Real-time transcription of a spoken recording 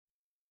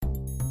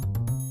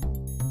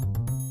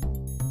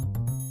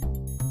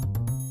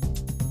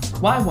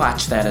Why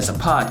Watch That is a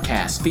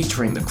podcast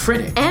featuring the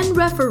critic and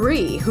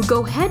referee who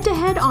go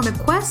head-to-head on a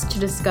quest to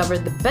discover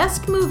the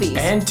best movies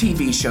and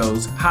TV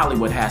shows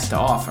Hollywood has to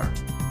offer.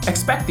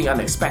 Expect the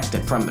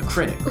unexpected from the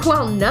critic.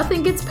 Well,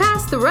 nothing gets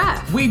past the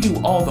ref. We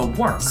do all the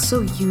work,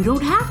 so you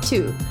don't have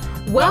to.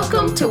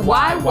 Welcome to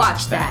Why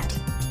Watch That.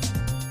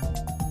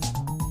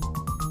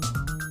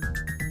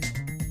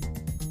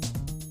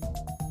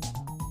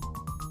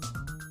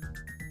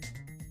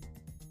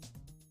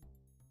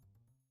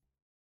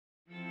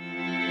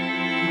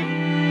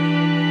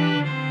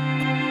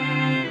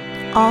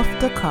 Off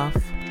the cuff.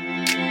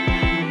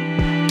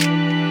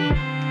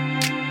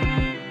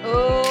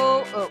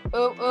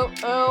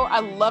 Oh, I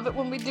love it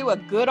when we do a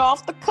good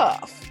off the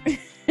cuff.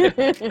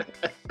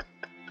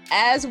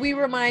 As we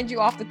remind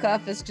you, off the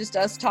cuff is just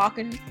us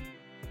talking.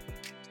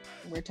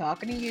 We're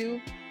talking to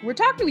you. We're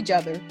talking to each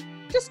other.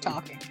 Just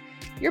talking.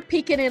 You're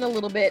peeking in a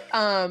little bit.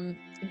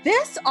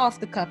 This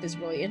off the cuff is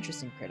really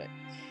interesting, critic,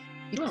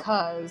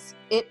 because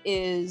it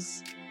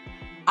is,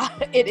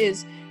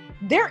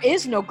 there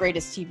is no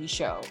greatest TV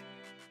show.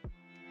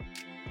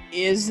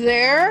 Is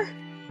there?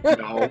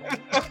 No.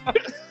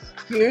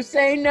 You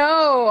say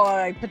no.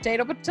 Like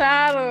potato,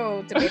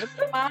 tomato.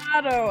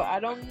 I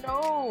don't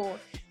know.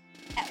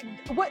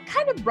 What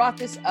kind of brought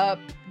this up?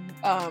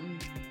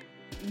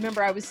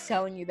 Remember I was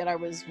telling you that I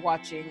was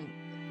watching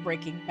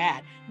Breaking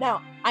Bad.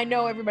 Now, I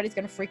know everybody's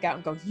going to freak out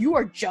and go, you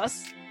are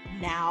just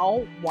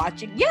now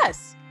watching?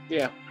 Yes.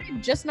 Yeah.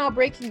 I'm just now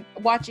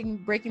watching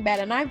Breaking Bad,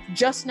 and I've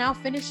just now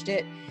finished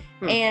it.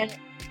 And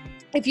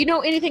if you know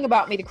anything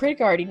about me, the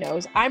critic already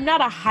knows, I'm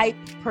not a hype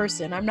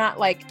person. I'm not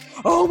like,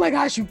 oh my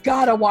gosh, you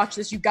gotta watch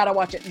this. You gotta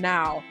watch it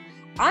now.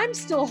 I'm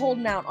still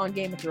holding out on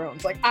Game of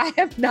Thrones. Like, I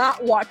have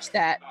not watched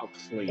that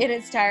in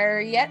its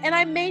entirety yet, and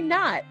I may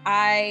not.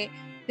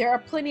 There are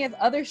plenty of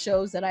other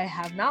shows that I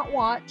have not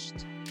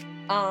watched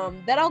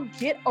that I'll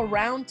get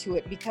around to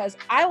it, because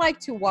I like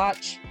to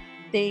watch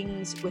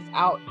things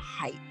without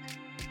hype.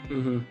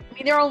 Mm-hmm. I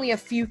mean, there are only a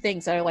few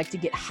things that I like to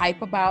get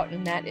hype about,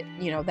 and that,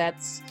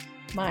 that's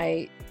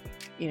my,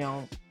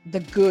 the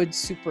good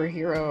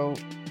superhero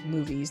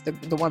movies,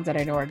 the ones that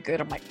I know are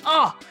good. I'm like,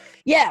 oh,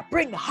 yeah,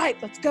 bring the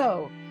hype, let's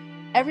go.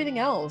 Everything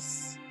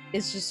else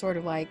is just sort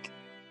of like,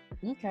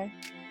 okay,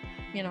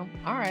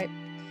 all right.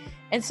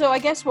 And so I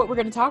guess what we're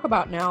going to talk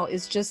about now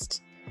is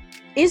just,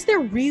 is there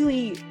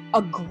really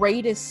a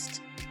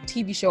greatest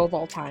TV show of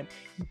all time?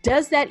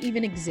 Does that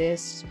even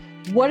exist?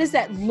 What does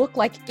that look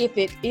like if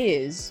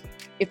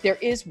there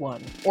is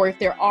one, or if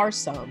there are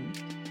some?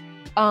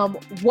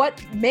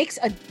 What makes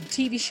a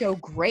TV show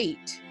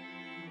great?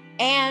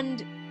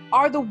 And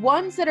are the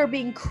ones that are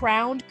being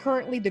crowned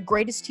currently the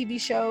greatest TV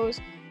shows?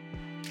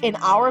 In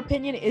our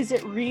opinion, is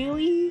it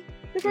really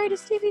the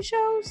greatest TV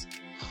shows?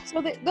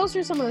 So those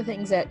are some of the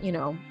things that,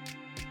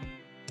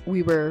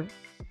 we were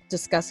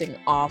discussing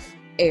off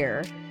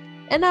air.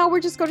 And now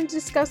we're just going to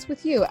discuss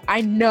with you.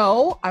 I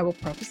know, I will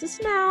preface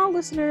this now,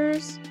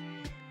 listeners,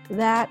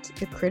 that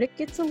the critic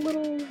gets a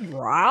little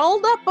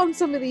riled up on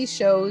some of these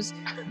shows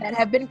that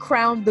have been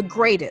crowned the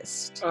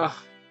greatest.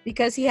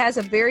 Because he has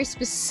a very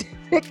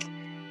specific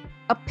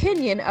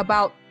opinion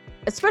about,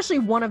 especially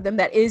one of them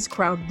that is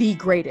crowned the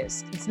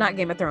greatest. It's not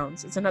Game of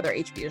Thrones. It's another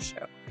HBO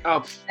show.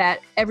 That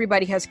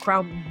everybody has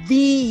crowned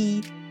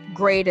the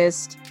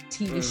greatest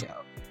TV show.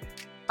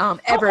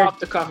 Ever. How off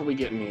the cuff are we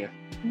getting here?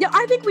 Yeah,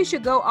 I think we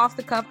should go off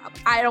the cuff.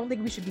 I don't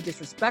think we should be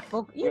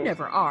disrespectful. You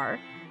never are.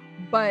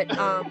 But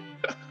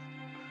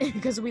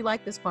because we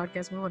like this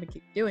podcast, we want to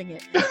keep doing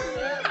it.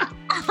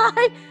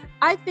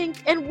 I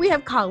think, and we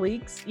have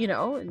colleagues,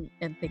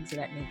 and things of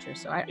that nature.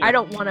 So I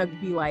don't want to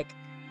be like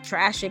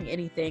trashing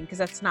anything, because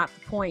that's not the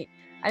point.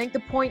 I think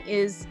the point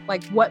is,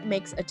 like, what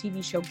makes a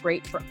TV show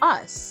great for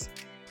us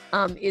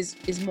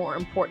is more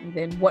important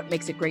than what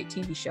makes a great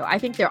TV show. I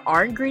think there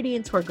are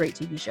ingredients for a great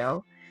TV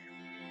show.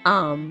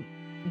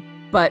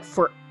 But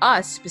for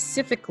us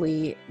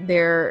specifically,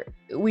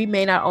 we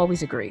may not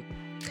always agree.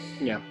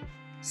 Yeah.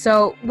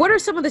 So what are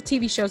some of the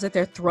TV shows that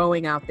they're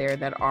throwing out there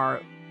that are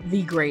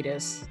the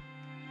greatest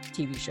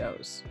TV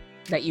shows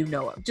that you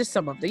know of? Just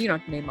some of them. You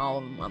don't have to name all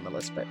of them on the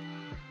list, but.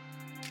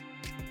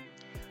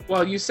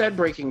 Well, you said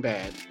Breaking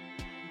Bad.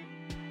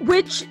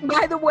 Which,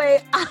 by the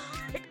way,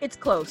 it's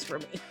close for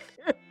me.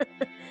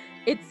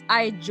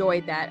 I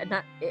enjoyed that. And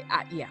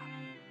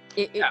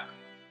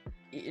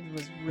it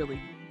was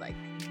really like,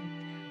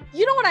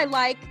 you know what I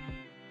like?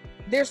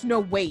 There's no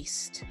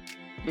waste.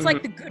 It's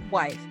like The Good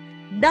Wife.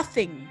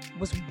 Nothing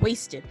was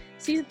wasted.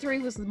 Season 3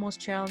 was the most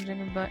challenging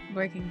of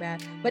Breaking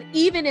Bad. But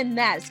even in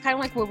that, it's kind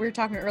of like what we were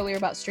talking earlier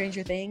about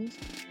Stranger Things.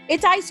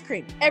 It's ice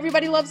cream.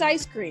 Everybody loves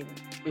ice cream.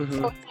 Mm-hmm.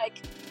 So it's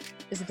like,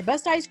 is it the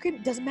best ice cream?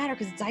 It doesn't matter,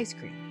 because it's ice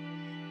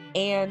cream.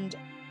 And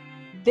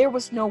there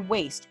was no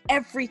waste.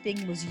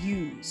 Everything was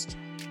used.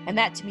 And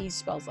that to me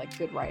spells like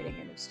good writing,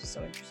 and it's just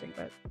so interesting.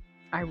 But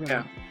I really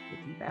like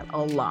Breaking Bad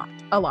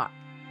a lot.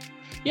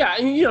 Yeah,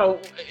 and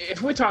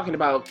if we're talking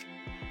about,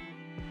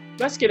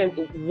 let's get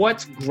into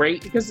what's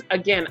great, because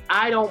again,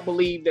 I don't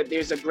believe that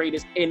there's a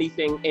greatest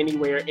anything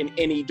anywhere in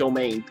any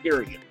domain,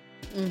 period.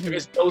 There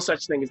is no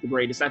such thing as the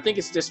greatest. I think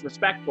it's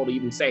disrespectful to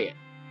even say it.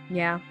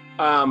 Yeah.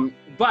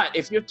 But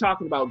if you're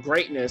talking about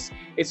greatness,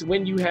 it's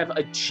when you have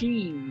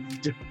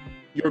achieved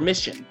your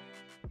mission.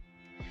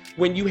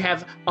 When you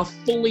have a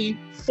fully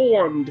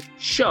formed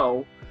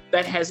show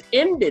that has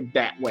ended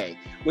that way.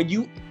 When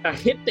you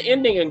hit the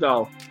ending and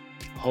go,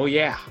 oh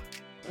yeah.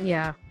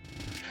 Yeah.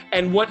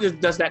 And what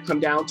does that come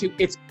down to?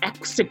 It's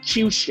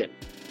execution.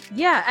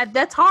 Yeah,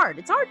 that's hard.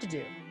 It's hard to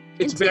do.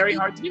 It's very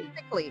hard to do.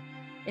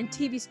 In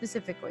TV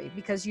specifically,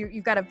 because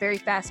you've got a very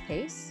fast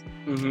pace.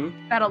 Mm-hmm.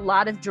 You've got a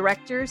lot of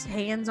directors'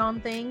 hands on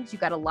things.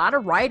 You've got a lot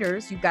of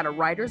writers. You've got a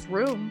writer's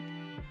room.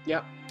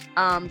 Yep.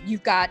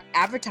 You've got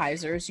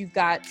advertisers. You've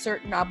got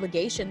certain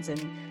obligations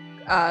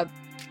and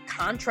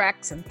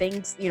contracts and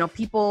things. You know,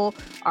 people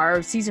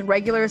are season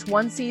regulars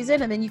one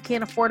season, and then you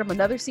can't afford them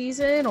another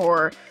season,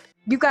 or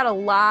you've got a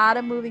lot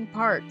of moving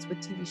parts with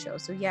TV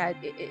shows. So yeah,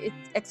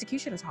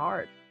 execution is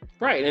hard.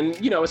 Right, and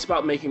it's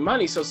about making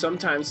money. So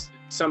sometimes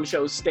some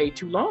shows stay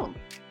too long.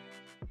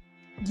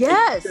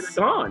 Yes.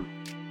 They're gone.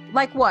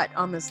 Like what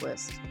on this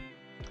list?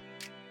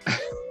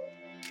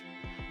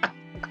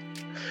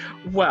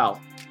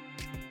 Well,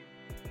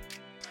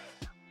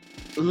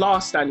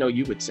 Lost, I know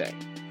you would say.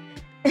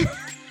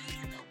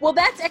 Well,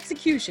 that's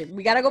execution.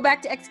 We got to go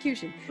back to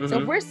execution. Mm-hmm.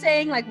 So if we're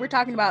saying, like, we're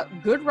talking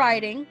about good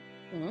writing,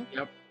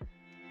 yep,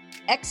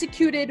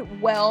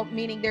 executed well,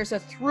 meaning there's a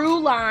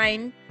through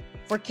line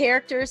for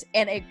characters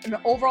and an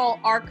overall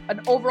arc,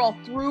 an overall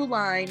through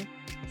line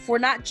for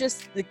not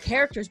just the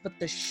characters, but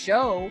the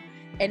show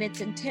and its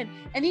intent.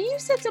 And then you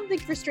said something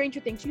for Stranger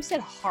Things. You said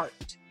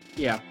heart.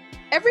 Yeah.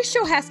 Every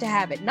show has to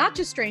have it, not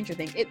just Stranger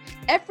Things.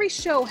 Every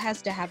show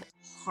has to have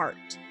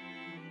heart.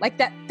 Like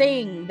that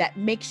thing that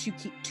makes you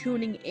keep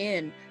tuning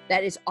in,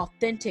 that is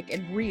authentic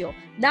and real.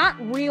 Not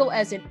real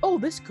as in, oh,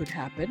 this could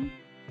happen.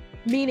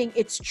 Meaning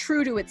it's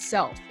true to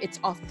itself. It's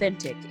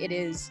authentic. It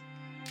is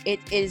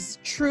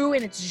true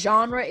in its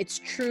genre. It's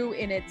true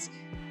in its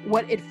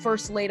what it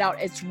first laid out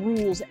its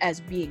rules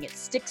as being. It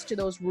sticks to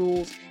those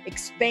rules,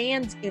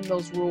 expands in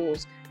those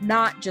rules,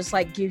 not just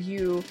like give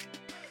you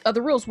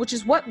other rules, which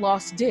is what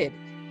Lost did.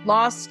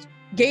 Lost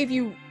gave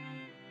you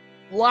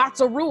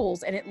lots of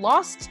rules, and it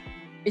lost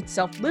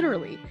itself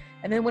literally.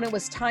 And then when it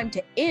was time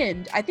to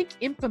end, I think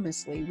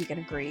infamously we can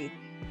agree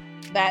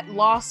that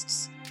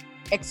Lost's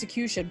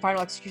execution,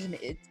 final execution,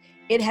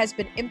 it has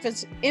been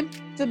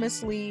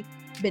infamously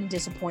been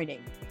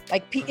disappointing.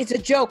 Like it's a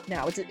joke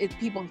now. It's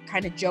people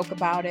kind of joke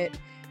about it.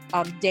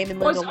 Damon Lindelof.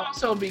 Well, it's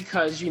also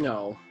because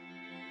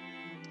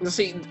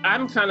see,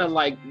 I'm kind of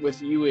like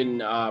with you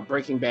in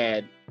Breaking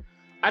Bad.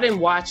 I didn't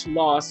watch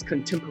Lost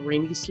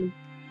contemporaneously,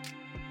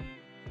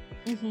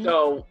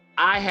 so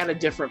I had a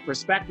different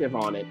perspective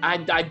on it.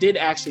 I did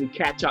actually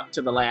catch up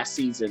to the last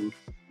season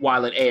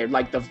while it aired.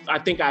 I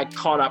think I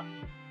caught up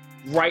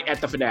right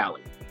at the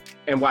finale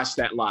and watched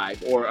that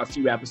live, or a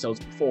few episodes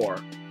before.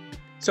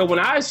 So when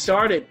I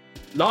started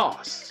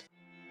Lost,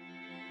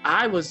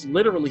 I was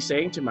literally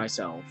saying to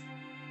myself,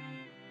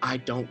 I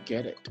don't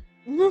get it.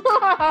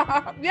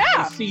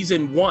 Yeah.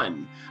 Season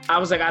 1, I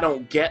was like, I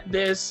don't get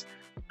this.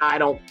 I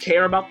don't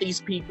care about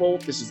these people.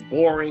 This is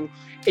boring.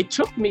 It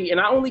took me, and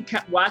I only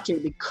kept watching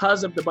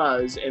because of the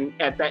buzz, and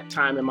at that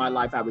time in my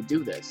life, I would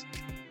do this.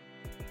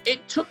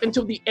 It took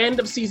until the end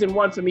of season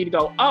 1 for me to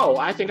go, oh,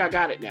 I think I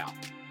got it now.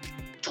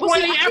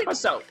 20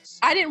 episodes.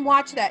 I didn't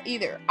watch that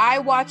either. I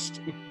watched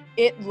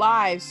it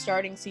live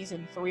starting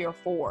season 3 or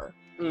 4.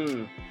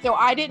 So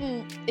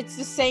it's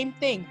the same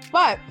thing.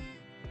 But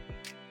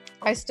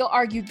I still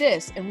argue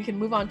this, and we can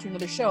move on to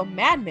another show,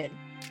 Mad Men.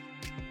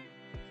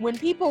 When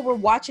people were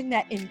watching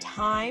that in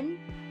time,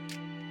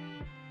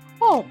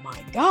 oh my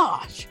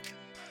gosh.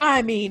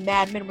 I mean,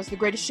 Mad Men was the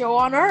greatest show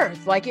on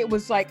earth. Like, it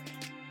was like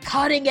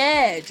cutting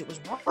edge. It was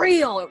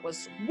real. It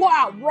was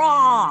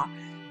raw.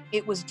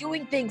 It was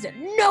doing things that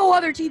no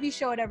other TV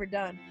show had ever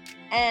done.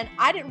 And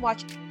I didn't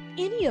watch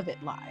any of it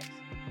live.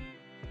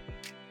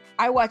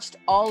 I watched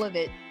all of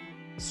it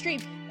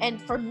streamed.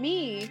 And for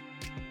me,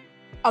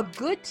 a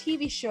good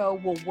TV show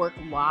will work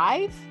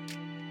live.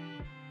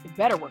 It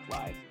better work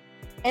live.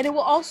 And it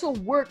will also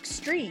work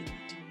streamed,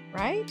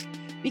 right?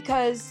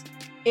 Because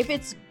if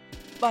it's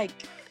like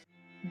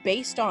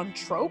based on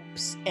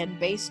tropes and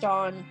based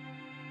on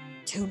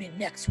tune in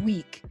next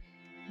week,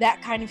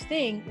 that kind of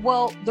thing,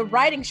 well, the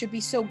writing should be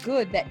so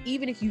good that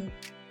even if you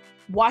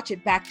watch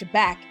it back to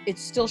back, it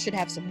still should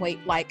have some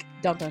weight, like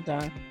dun dun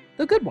dun,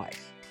 The Good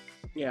Wife.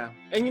 Yeah.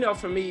 And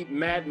for me,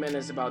 Mad Men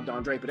is about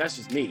Don Draper. That's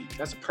just me.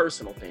 That's a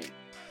personal thing.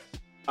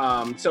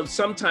 So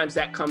sometimes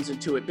that comes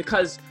into it,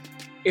 because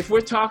if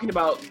we're talking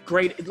about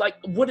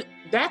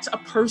that's a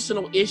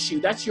personal issue.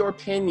 That's your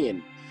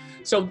opinion.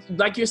 So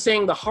like you're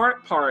saying, the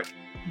heart part,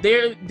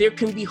 there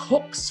can be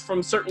hooks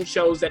from certain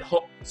shows that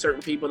hook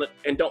certain people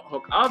and don't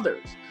hook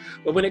others.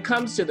 But when it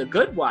comes to The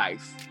Good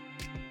Wife,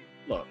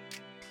 look,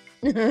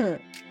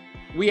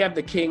 we have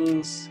the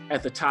Kings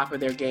at the top of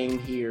their game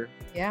here.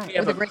 Yeah, we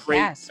have a great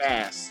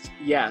cast.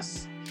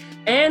 Yes.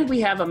 And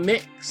we have a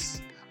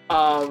mix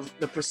of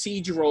the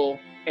procedural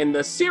and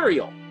the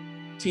serial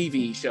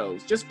TV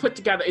shows, just put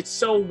together. It's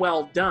so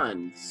well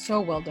done. So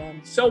well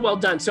done. So well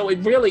done. So it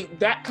really,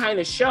 that kind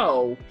of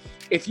show,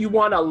 if you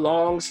want a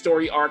long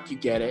story arc, you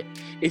get it.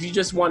 If you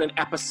just want an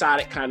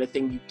episodic kind of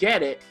thing, you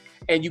get it.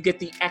 And you get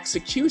the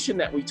execution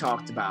that we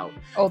talked about.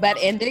 Oh, that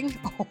ending?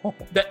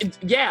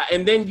 Yeah,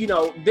 and then, you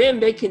know, then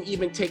they can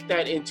even take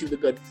that into The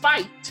Good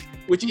Fight,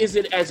 which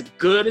isn't as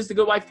good as The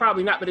Good Wife,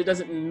 probably not, but it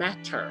doesn't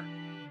matter.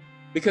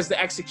 Because the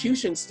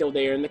execution's still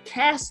there and the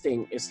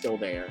casting is still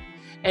there.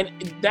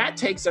 And that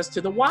takes us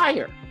to The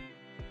Wire.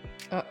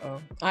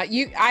 Uh-oh.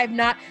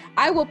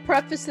 I will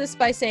preface this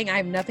by saying I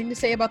have nothing to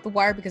say about The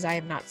Wire because I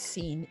have not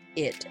seen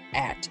it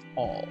at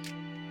all.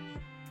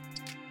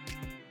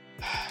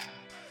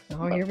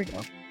 Oh, here we go.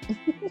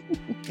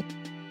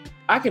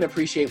 I can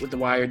appreciate what The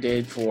Wire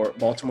did for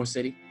Baltimore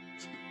City.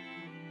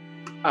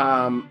 You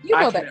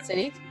know that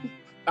city.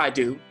 I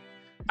do.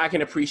 I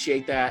can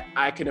appreciate that.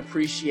 I can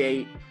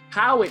appreciate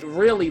how it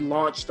really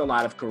launched a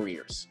lot of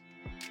careers.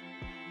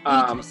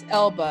 Idris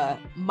Elba,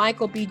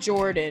 Michael B.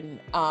 Jordan,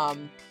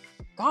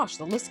 gosh,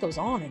 the list goes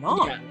on and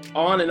on. Yeah,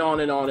 on and on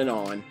and on and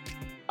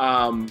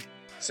on.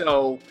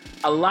 So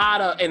a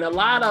lot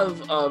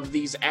of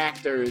these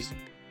actors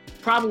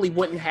probably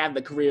wouldn't have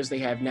the careers they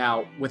have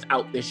now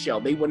without this show.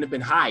 They wouldn't have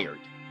been hired.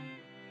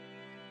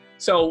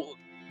 So,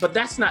 but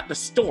that's not the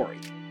story.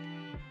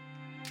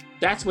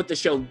 That's what the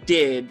show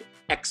did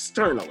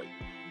externally.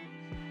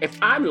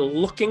 If I'm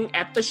looking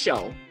at the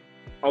show,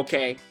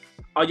 okay,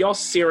 are y'all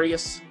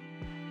serious?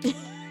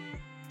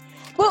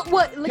 Well,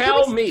 what?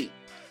 Tell me.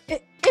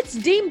 It's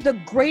deemed the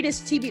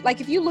greatest TV. Like,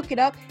 if you look it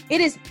up,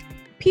 it is,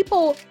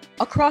 people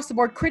across the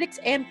board, critics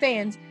and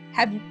fans,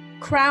 have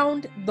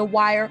crowned The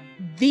Wire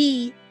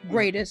the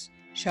greatest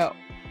show.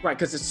 Right,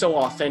 because it's so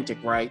authentic,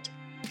 right?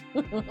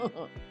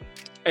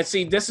 And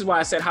see, this is why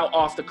I said, how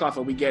off the cuff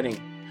are we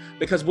getting?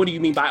 Because what do you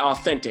mean by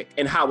authentic,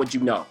 and how would you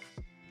know?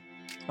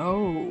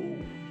 Oh,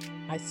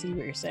 I see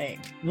what you're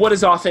saying. What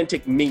does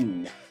authentic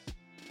mean?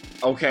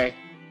 Okay,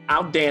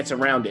 I'll dance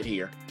around it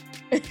here.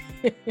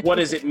 What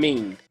does it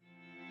mean?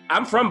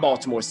 I'm from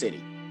Baltimore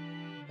City.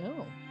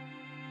 Oh.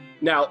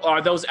 Now,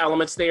 are those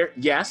elements there?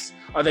 Yes.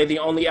 Are they the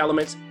only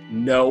elements?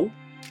 No.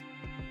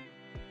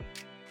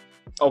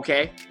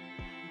 Okay.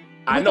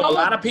 I know a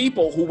lot of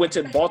people who went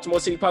to the Baltimore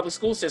City public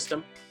school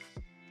system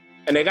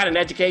and they got an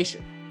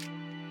education.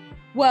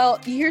 Well,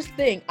 here's the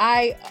thing.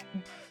 I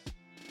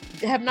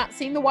have not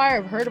seen The Wire.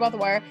 I've heard about The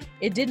Wire.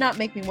 It did not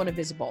make me want to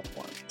visit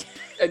Baltimore.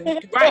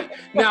 Right.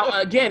 Now,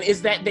 again,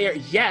 is that there?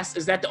 Yes.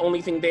 Is that the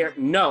only thing there?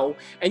 No.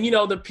 And, you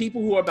know, the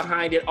people who are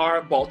behind it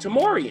are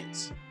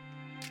Baltimoreans.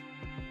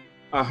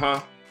 Uh-huh.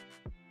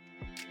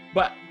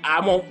 But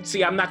I'm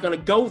not going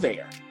to go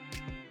there.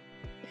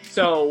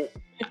 So,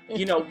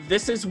 you know,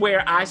 this is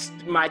where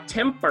my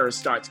temper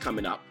starts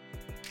coming up.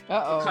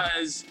 Uh-oh.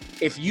 Because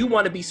if you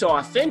want to be so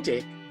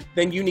authentic,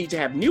 then you need to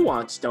have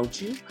nuance, don't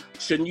you?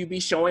 Shouldn't you be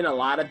showing a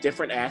lot of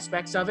different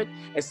aspects of it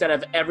instead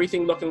of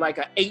everything looking like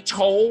a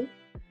H-hole?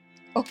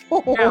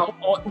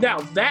 Now,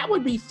 that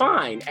would be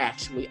fine,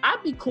 actually.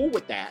 I'd be cool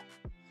with that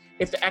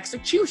if the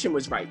execution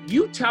was right.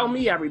 You tell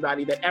me,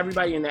 everybody, that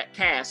everybody in that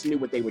cast knew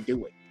what they were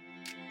doing.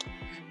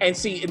 And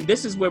see, and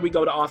this is where we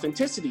go to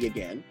authenticity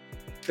again,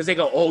 because they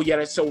go, oh, yeah,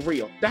 that's so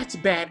real. That's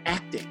bad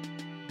acting.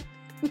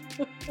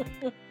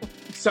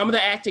 Some of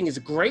the acting is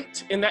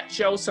great in that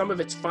show. Some of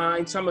it's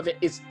fine. Some of it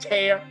is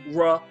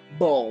terrible.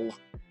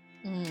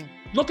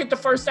 Look at the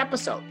first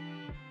episode.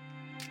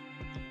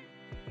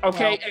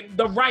 Okay, well, and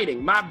the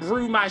writing, my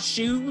brew, my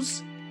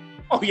shoes.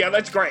 Oh, yeah,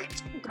 that's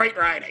great. Great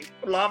writing.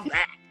 Love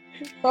that.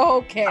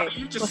 Okay. I mean,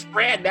 you just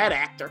spread that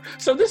actor.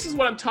 So this is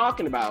what I'm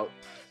talking about.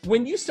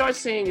 When you start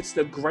saying it's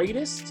the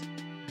greatest,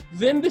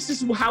 then this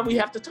is how we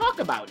have to talk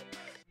about it.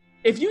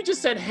 If you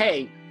just said,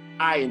 hey,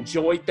 I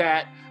enjoyed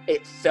that,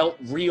 it felt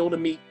real to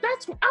me,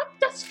 that's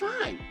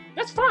fine.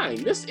 That's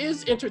fine. This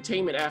is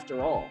entertainment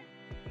after all.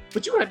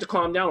 But you have to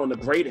calm down on the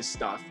greatest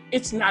stuff.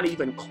 It's not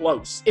even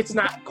close. It's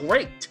not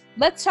great.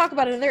 Let's talk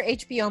about another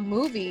HBO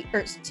movie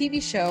or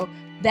TV show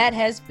that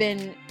has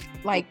been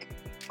like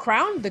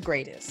crowned the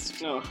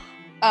greatest. Oh.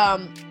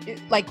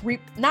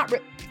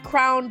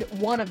 Crowned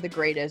one of the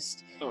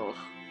greatest. Oh.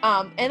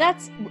 And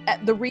that's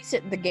the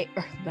recent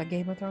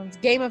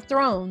Game of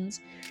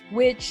Thrones,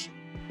 which,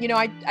 you know,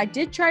 I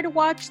did try to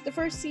watch the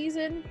first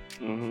season.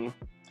 Mm-hmm.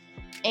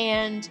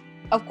 And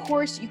of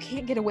course, you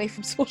can't get away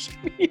from social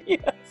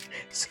media.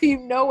 So you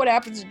know what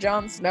happens to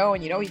Jon Snow,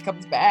 and you know he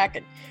comes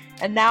back,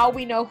 and now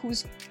we know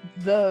who's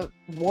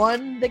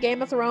won the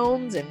Game of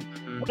Thrones and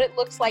what it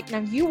looks like. Now,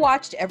 you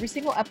watched every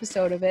single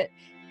episode of it,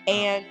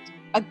 and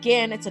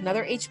again, it's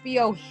another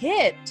HBO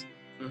hit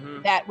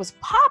that was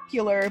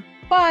popular,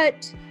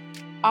 but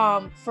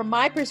from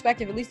my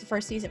perspective, at least the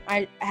first season,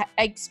 I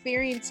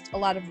experienced a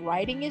lot of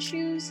writing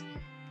issues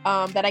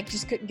that I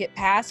just couldn't get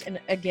past. And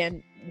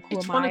again,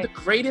 it's one of the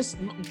greatest,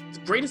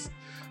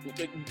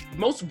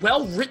 most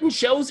well-written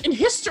shows in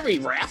history,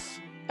 Ref.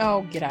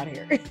 Oh, get out of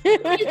here.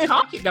 What are you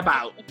talking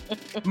about?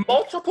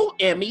 Multiple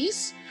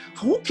Emmys.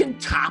 Who can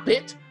top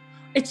it?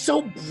 It's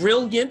so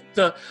brilliant.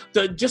 The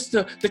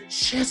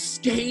chess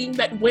game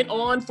that went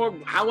on for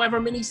however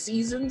many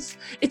seasons.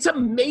 It's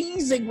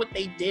amazing what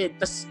they did.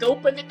 The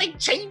scope of it. They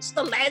changed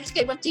the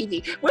landscape of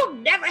TV. We'll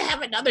never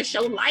have another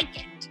show like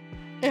it.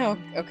 Oh,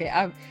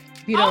 okay.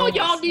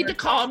 Y'all need to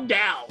calm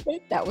down.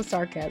 That was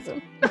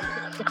sarcasm.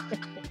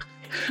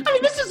 I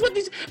mean, this is what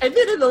these. And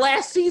then in the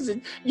last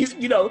season,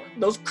 you know,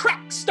 those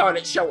cracks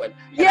started showing.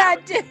 Yeah,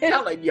 it did.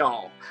 Telling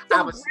y'all.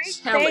 I was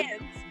telling.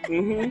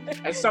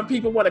 Mm-hmm. And some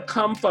people want to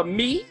come for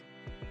me.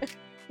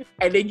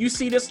 And then you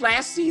see this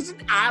last season,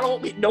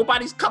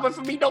 nobody's coming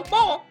for me no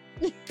more.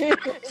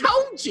 I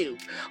told you.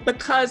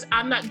 Because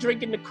I'm not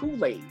drinking the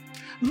Kool-Aid.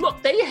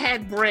 Look, they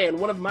had Bran,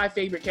 one of my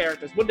favorite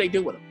characters. What'd they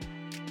do with him?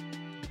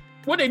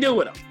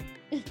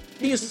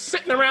 He is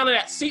sitting around in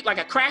that seat like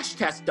a crash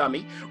test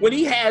dummy when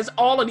he has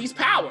all of these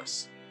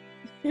powers.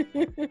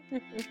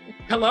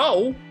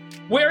 Hello?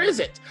 Where is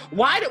it?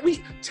 Why did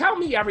we... Tell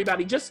me,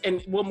 everybody,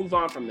 and we'll move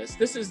on from this.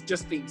 This is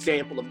just the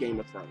example of Game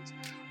of Thrones.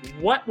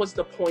 What was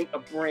the point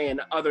of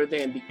Bran other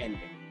than the ending?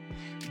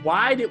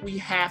 Why did we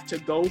have to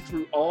go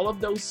through all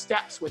of those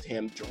steps with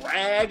him,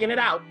 dragging it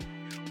out?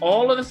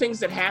 All of the things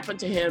that happened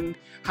to him,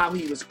 how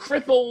he was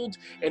crippled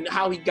and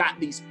how he got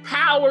these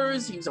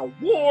powers, he's a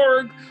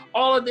warg,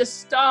 all of this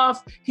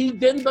stuff. He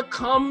then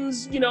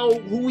becomes,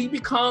 who he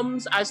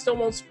becomes. I still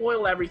won't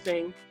spoil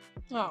everything.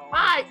 Oh.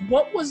 Why?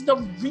 What was the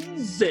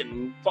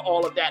reason for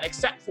all of that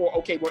except for,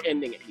 okay, we're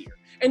ending it here?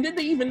 And did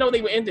they even know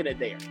they were ending it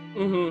there?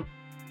 Mm-hmm.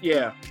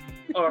 Yeah.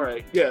 All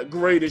right. Yeah.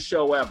 Greatest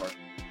show ever.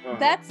 Uh-huh.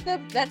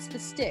 That's the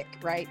stick,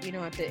 right?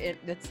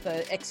 That's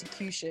the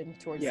execution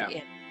towards the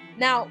end.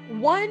 Now,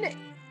 one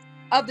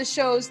of the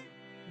shows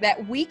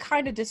that we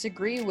kind of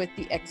disagree with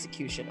the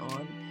execution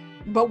on,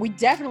 but we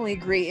definitely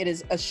agree it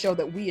is a show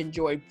that we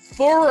enjoyed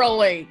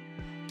thoroughly,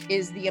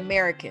 is The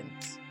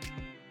Americans.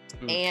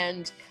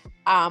 And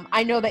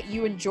I know that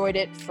you enjoyed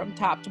it from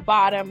top to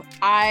bottom.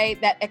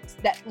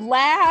 That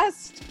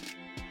last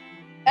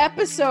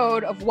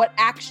episode of what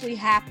actually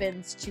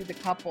happens to the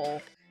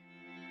couple,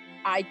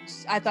 I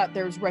thought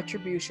there was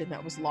retribution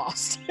that was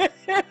lost.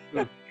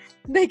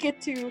 They get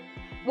to,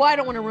 well, I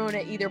don't want to ruin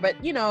it either, but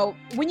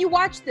when you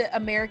watch The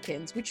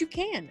Americans, which you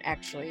can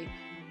actually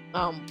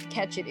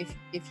catch it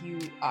if you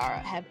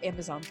have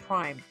Amazon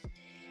Prime,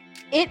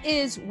 it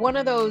is one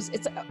of those,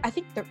 it's I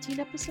think 13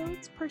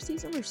 episodes per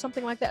season or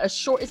something like that.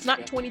 It's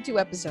not 22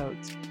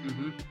 episodes.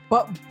 Mm-hmm.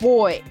 But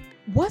boy,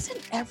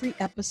 wasn't every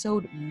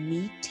episode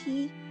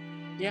meaty?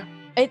 Yeah.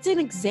 It's an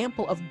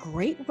example of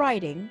great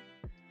writing.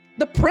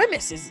 The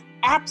premise is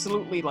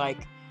absolutely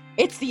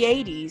it's the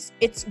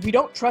 80s. We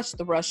don't trust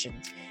the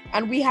Russians.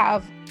 And we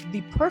have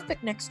the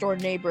perfect next door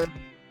neighbor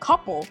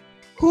couple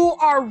who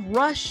are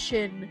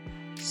Russian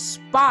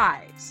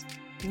spies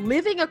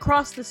living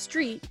across the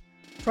street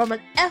from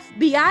an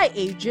FBI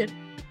agent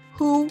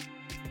who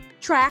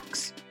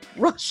tracks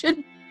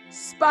Russian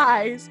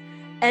spies,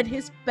 and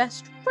his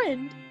best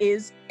friend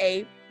is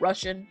a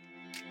Russian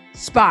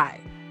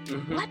spy.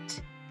 Mm-hmm.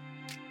 What?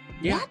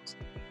 Yeah. What?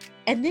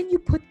 And then you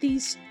put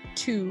these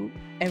two,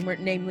 and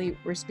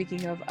we're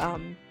speaking of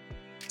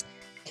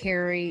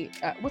Carrie,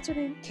 what's her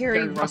name?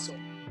 Carrie Russell.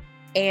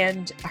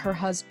 And her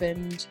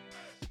husband,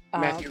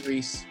 Matthew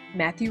Rhys.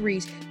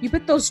 You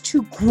put those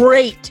two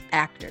great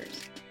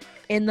actors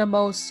in the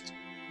most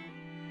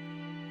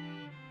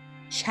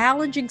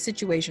challenging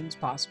situations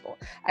possible.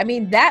 I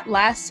mean, that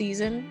last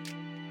season,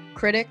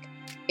 Critic,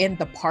 in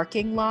the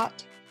parking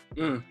lot,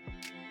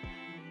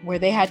 where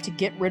they had to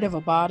get rid of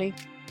a body,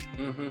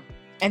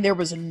 and there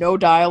was no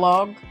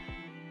dialogue,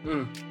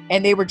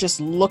 and they were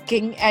just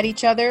looking at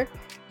each other.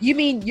 You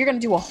mean you're going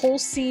to do a whole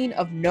scene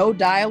of no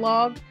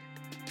dialogue,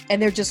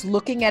 and they're just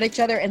looking at each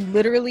other, and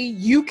literally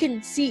you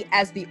can see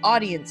as the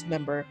audience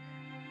member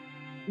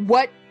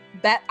what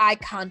that eye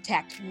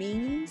contact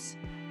means?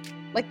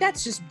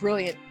 That's just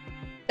brilliant.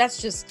 That's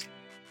just,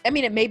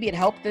 maybe it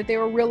helped that they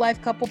were a real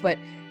life couple, but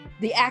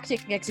the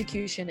acting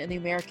execution in The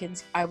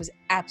Americans, I was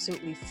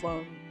absolutely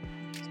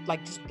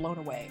just blown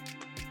away.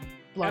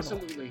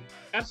 Absolutely.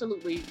 I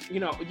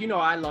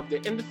loved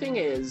it. And the thing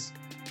is,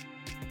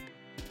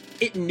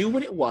 it knew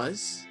what it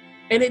was,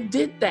 and it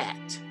did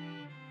that.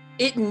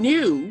 It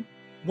knew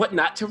what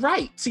not to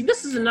write. See,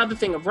 this is another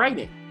thing of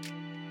writing.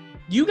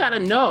 You got to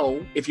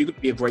know, if you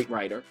could be a great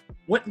writer,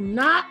 what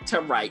not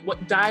to write,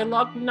 what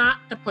dialogue not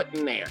to put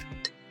in there.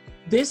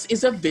 This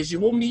is a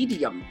visual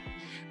medium,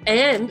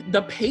 and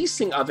the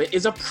pacing of it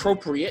is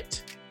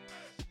appropriate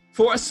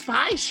for a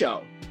spy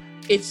show.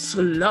 It's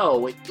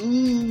slow, it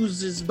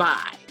oozes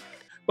by,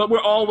 but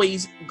we're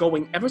always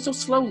going ever so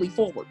slowly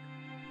forward.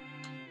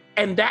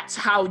 And that's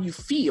how you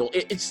feel.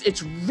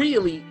 It's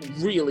really,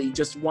 really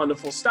just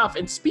wonderful stuff.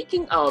 And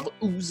speaking of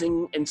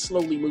oozing and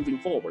slowly moving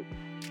forward,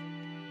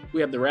 we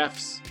have the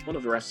refs, one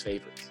of the refs'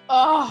 favorites.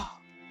 Oh.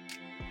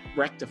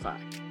 Rectify.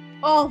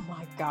 Oh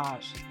my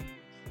gosh.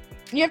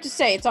 You have to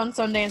say it's on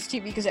Sundance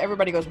TV because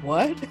everybody goes,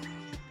 what?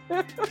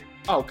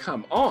 Oh,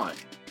 come on.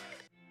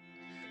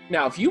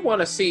 Now, if you want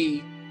to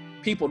see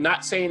people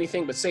not say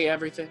anything but say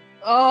everything.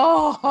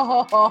 Oh.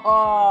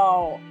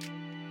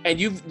 And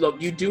you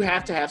do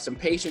have to have some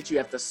patience. You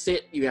have to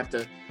sit. You have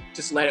to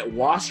just let it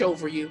wash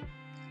over you.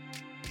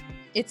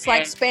 It's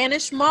like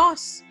Spanish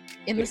moss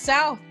in the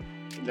South.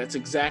 That's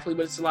exactly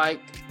what it's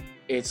like.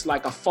 It's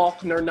like a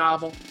Faulkner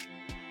novel.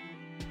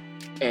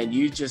 And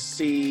you just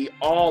see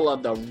all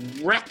of the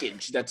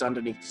wreckage that's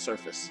underneath the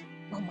surface.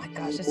 Oh my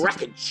gosh.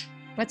 Wreckage.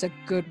 That's a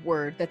good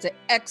word. That's an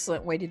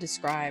excellent way to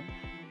describe.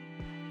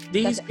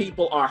 These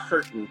people are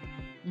hurting.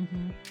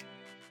 Mm-hmm.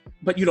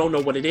 But you don't know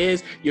what it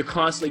is. You're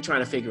constantly trying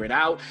to figure it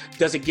out.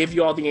 Does it give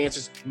you all the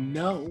answers?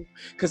 No,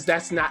 because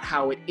that's not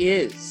how it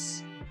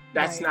is.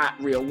 That's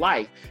not real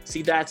life.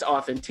 See, that's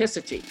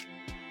authenticity.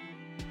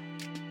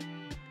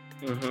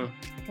 Mm-hmm.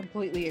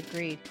 Completely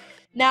agreed.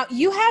 Now,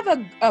 you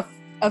have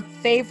a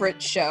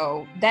favorite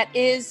show that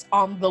is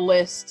on the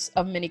lists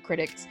of many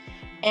critics,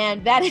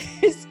 and that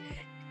is,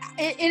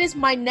 it is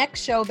my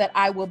next show that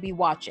I will be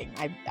watching.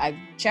 I've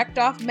checked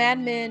off Mad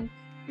Men.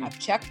 I've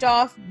checked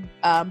off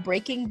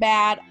Breaking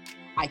Bad.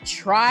 I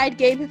tried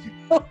Game of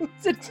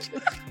Thrones.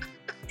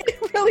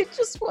 It really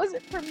just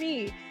wasn't for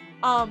me.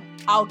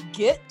 I'll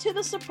get to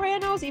The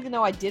Sopranos, even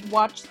though I did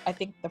watch, I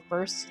think, the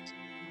first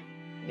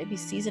maybe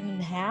season and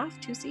a half,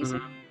 2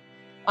 seasons.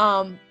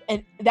 Mm-hmm.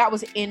 And that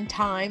was in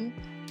time.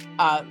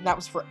 That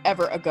was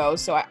forever ago,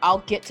 so I'll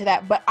get to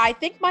that. But I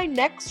think my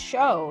next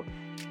show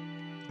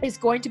is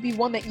going to be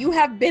one that you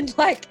have been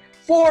like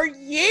for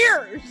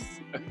years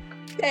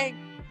saying,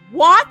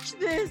 watch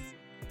this,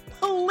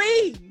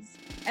 please.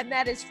 And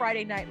that is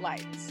Friday Night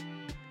Lights.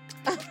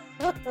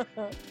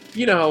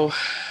 You know,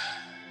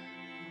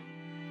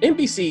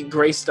 NBC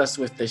graced us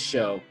with this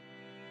show.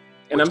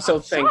 And I'm so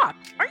thankful.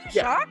 Are you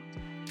shocked?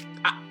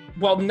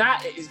 Well,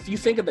 not if you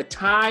think of the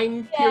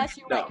time. Yes,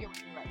 you're right.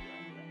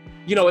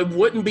 You know, it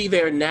wouldn't be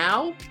there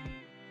now,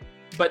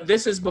 but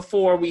this is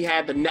before we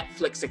had the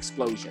Netflix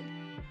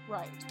explosion.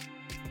 Right.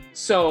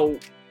 So,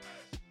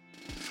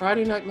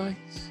 Friday Night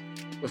Lights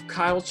with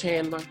Kyle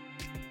Chandler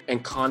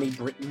and Connie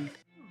Britton.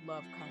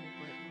 Love Connie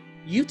Britton.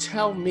 You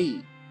tell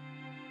me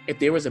if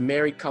there was a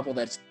married couple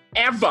that's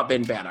ever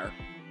been better.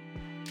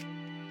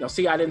 Now,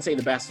 see, I didn't say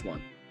the best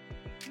one.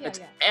 That's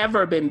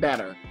ever been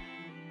better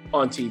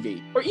on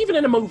TV or even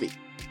in a movie.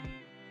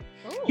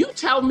 Ooh. You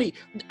tell me,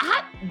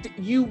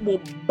 you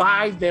will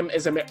buy them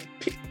as a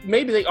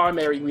maybe they are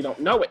married. We don't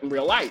know it in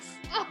real life.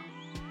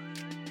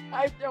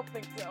 I don't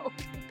think so.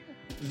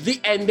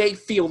 And they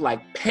feel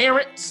like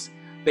parents.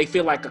 They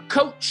feel like a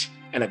coach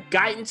and a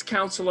guidance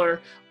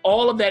counselor.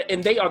 All of that,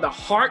 and they are the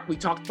heart. We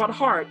talked about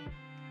heart.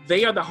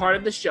 They are the heart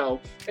of the show,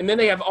 and then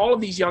they have all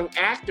of these young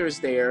actors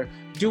there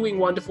doing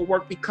wonderful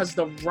work because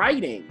the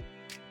writing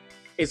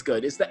is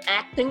good. Is the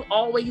acting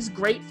always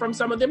great from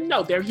some of them?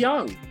 No, they're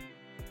young.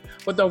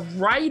 But the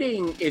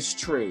writing is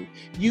true.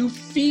 You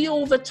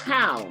feel the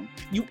town.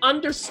 You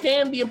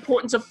understand the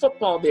importance of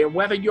football there,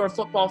 whether you're a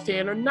football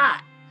fan or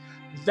not.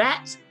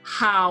 That's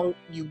how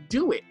you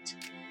do it.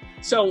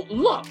 So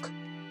look,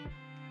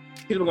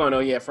 people are going, oh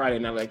yeah, Friday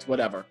Night Lights,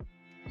 whatever.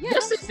 Yeah,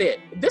 this is it.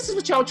 This is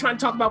what y'all trying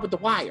to talk about with The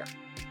Wire.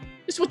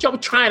 This is what y'all were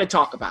trying to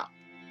talk about.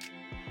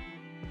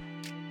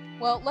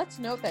 Well, let's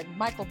note that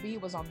Michael B.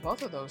 was on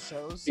both of those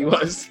shows. So. He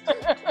was.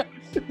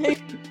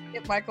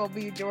 If Michael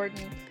B.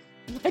 Jordan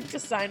like to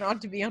sign on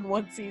to be on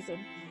one season,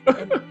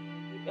 and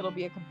it'll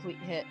be a complete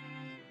hit.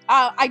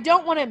 I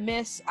don't want to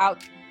miss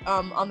out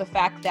on the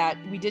fact that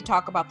we did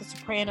talk about The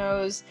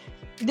Sopranos.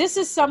 This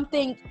is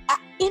something,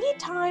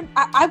 anytime,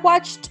 I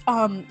watched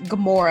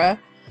Gomorrah,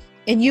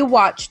 and you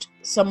watched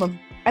some of,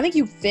 I think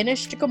you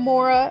finished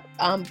Gomorrah.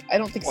 I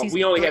don't think season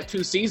we only have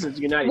 2 seasons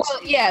United States.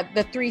 Well, yeah,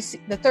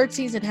 the third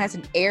season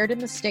hasn't aired in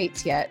the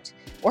States yet,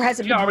 or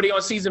hasn't. You're already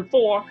on season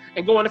 4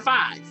 and going to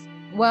 5.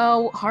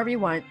 Well, Harvey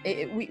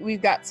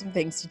we've got some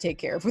things to take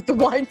care of with the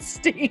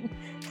Weinstein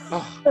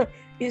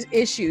his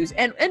issues,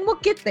 and we'll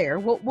get there.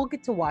 We'll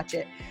get to watch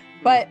it,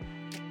 but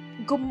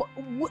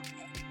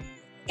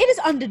it is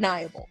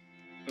undeniable.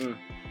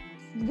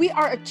 We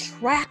are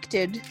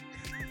attracted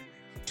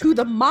to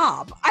the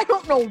mob. I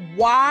don't know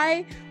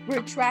why we're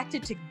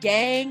attracted to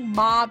gang,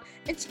 mob,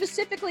 and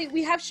specifically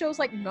we have shows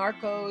like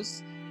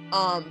Narcos,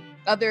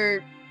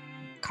 other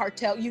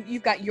cartel.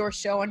 You've got your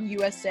show on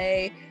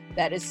USA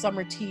that is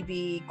summer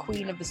TV,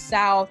 Queen of the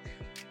South,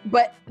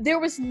 but there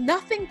was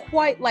nothing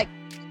quite like,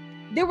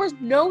 there was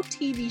no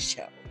TV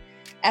show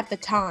at the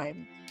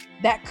time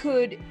that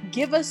could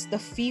give us the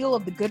feel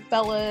of the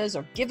Goodfellas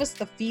or give us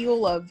the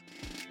feel of,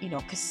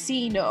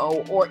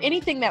 Casino or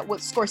anything that what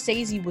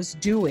Scorsese was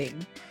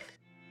doing.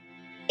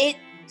 It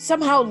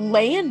somehow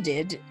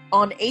landed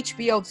on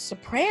HBO The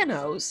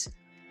Sopranos,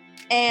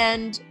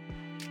 and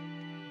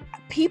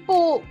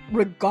people,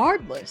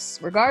 regardless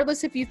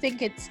if you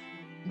think it's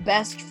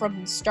best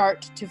from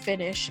start to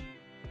finish,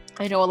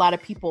 I know a lot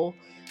of people,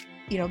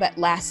 that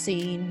last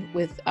scene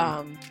with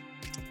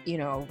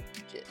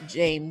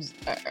James,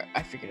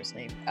 I forget his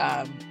name,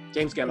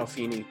 James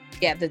Gandolfini.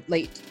 Yeah, the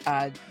late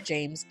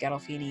James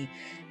Gandolfini.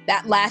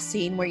 That last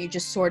scene where you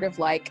just sort of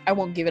like, I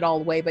won't give it all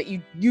away, but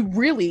you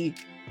really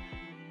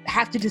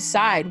have to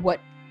decide what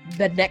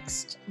the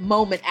next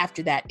moment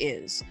after that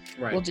is.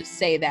 Right. We'll just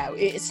say that.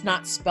 It's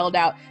not spelled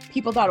out.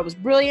 People thought it was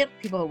brilliant.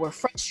 People were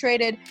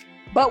frustrated.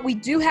 But we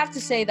do have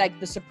to say, like,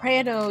 The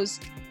Sopranos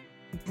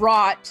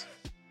brought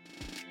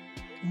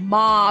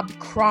mob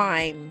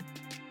crime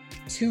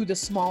to the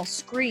small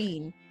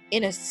screen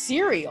in a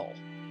serial.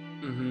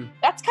 Mm-hmm.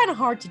 That's kind of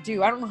hard to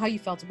do. I don't know how you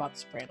felt about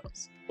The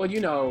Sopranos. Well,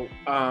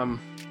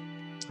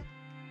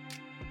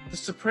 The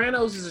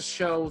Sopranos is a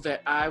show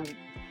that I,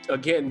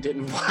 again,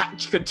 didn't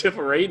watch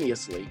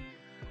contemporaneously.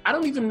 I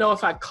don't even know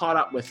if I caught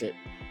up with it.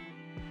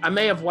 I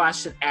may have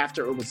watched it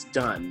after it was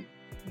done.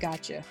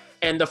 Gotcha.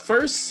 And the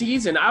first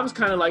season, I was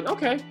kind of like,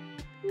 okay,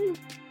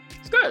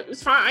 it's good.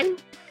 It's fine.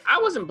 I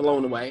wasn't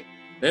blown away.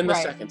 Then the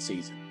second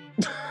season,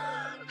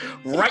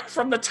 right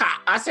from the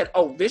top, I said,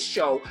 oh, this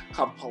show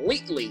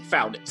completely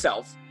found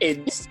itself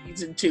in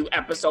season 2,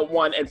 episode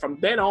 1. And from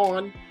then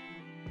on,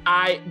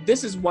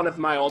 this is one of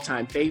my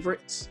all-time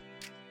favorites.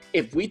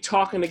 If we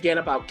talking again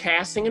about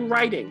casting and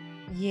writing,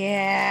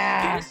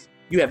 yeah,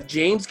 you have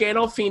James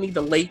Gandolfini,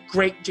 the late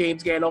great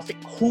James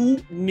Gandolfini. Who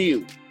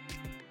knew?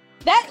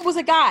 That was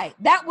a guy.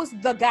 That was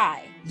the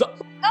guy. Who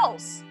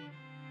else?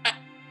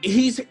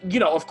 He's,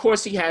 of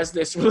course, he has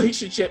this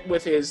relationship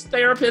with his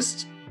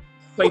therapist,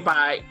 played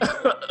by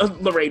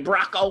Lorraine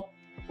Bracco.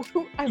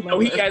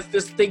 He has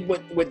this thing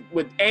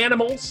with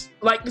animals.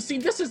 Like, see,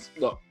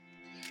 look,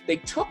 they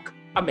took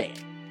a man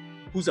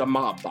who's a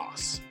mob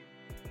boss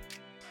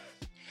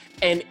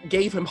and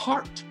gave him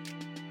heart.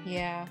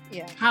 Yeah.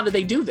 How do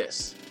they do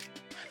this?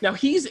 Now,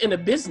 he's in a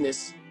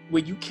business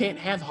where you can't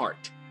have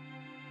heart.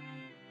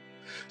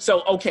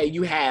 So, okay,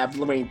 you have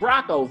Lorraine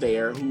Bracco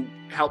there who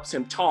helps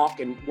him talk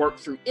and work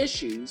through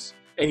issues,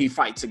 and he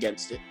fights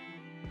against it.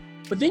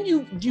 But then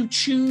you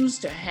choose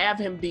to have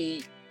him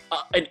be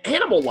an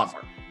animal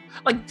lover.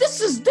 Like, this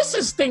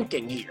is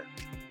thinking here.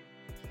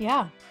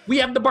 Yeah. We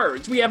have the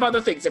birds. We have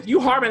other things. If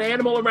you harm an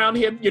animal around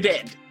him, you're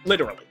dead,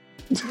 literally.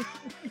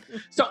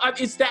 So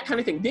it's that kind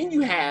of thing. Then you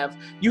have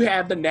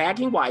the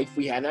nagging wife.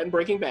 We had that in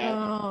Breaking Bad.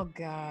 Oh,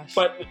 gosh.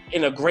 But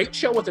in a great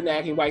show with the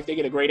nagging wife, they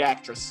get a great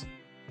actress.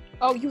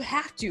 Oh, you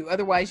have to.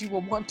 Otherwise, you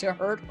will want to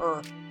hurt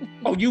her.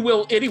 Oh, you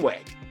will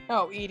anyway.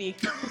 Oh, Edie.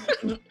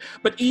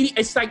 But Edie,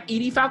 it's like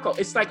Edie Falco.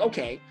 It's like,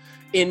 okay,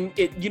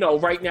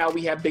 right now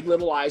we have Big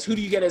Little Lies. Who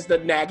do you get as the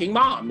nagging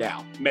mom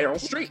now? Meryl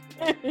Streep.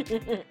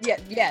 Yeah,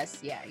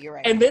 you're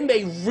right. And then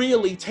they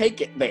really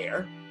take it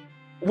there,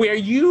 where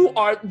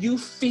you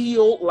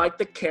feel like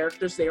the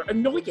characters there are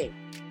annoying.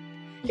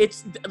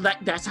 It's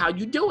like, that's how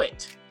you do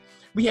it.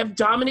 We have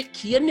Dominic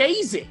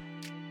Chianese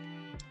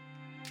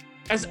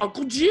as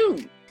Uncle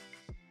June.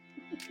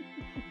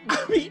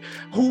 I mean,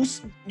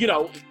 who's,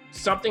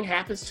 something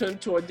happens to him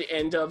toward the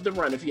end of the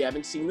run. If you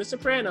haven't seen The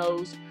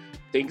Sopranos,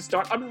 things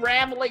start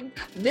unraveling.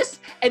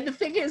 And the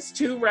thing is,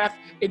 too, Ref,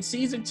 in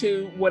season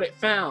 2, what it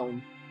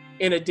found,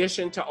 in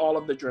addition to all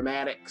of the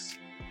dramatics,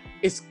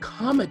 is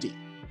comedy.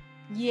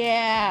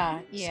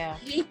 Yeah.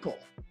 People.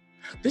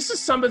 This is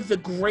some of the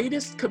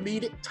greatest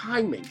comedic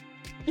timing.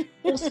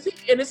 We'll see,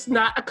 and it's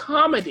not a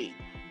comedy.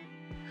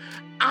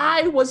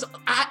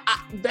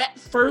 That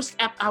first,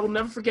 I will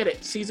never forget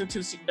it, season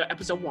 2,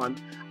 episode 1,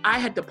 I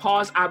had to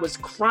pause. I was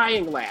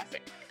crying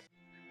laughing.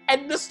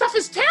 And the stuff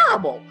is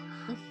terrible,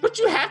 but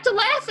you have to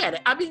laugh at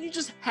it. I mean, you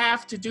just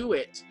have to do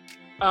it.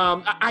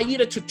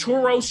 Aida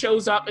Turturro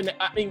shows up, and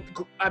and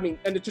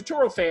the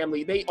Turturro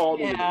family, they all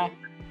do it.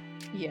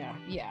 Yeah.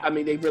 I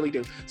mean, they really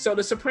do. So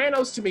The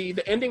Sopranos, to me,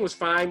 the ending was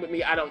fine with me.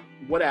 The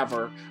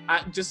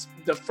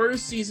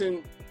first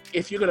season,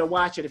 if you're going to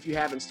watch it, if you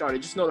haven't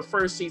started, just know the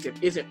first season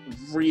isn't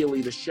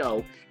really the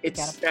show.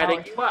 It's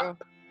setting you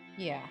up.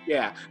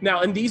 Yeah.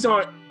 Now, and these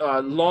aren't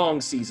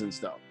long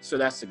seasons, though. So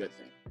that's a good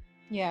thing.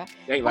 Yeah.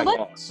 They ain't like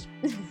Lost.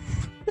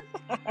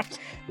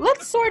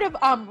 Let's sort of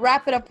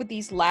wrap it up with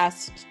these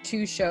last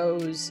 2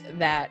 shows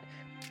that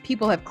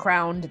people have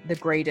crowned the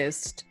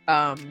greatest,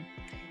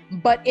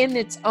 but in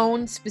its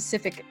own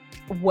specific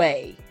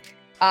way.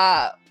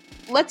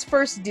 Let's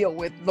first deal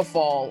with The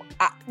Fall.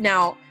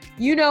 Now,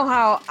 you know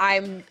how I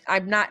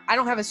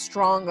don't have as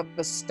strong of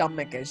a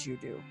stomach as you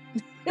do.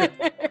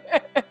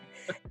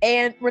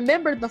 And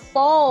remember, The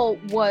Fall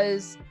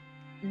was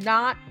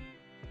not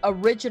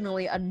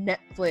originally a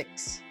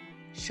Netflix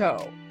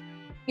show.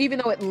 Even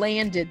though it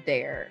landed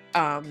there,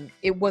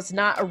 it was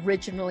not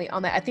originally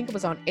on that. I think it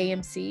was on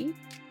AMC.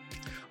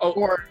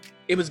 Or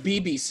it was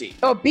BBC.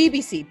 Oh,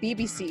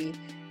 BBC.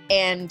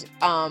 And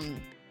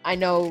I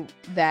know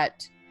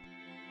that,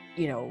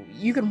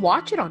 you can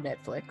watch it on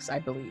Netflix, I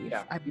believe.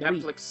 Yeah,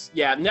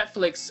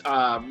 Netflix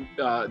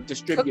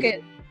distributed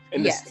it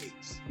in the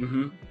States.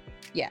 Mm-hmm.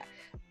 Yeah.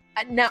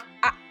 Now,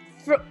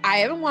 I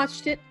haven't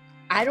watched it.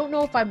 I don't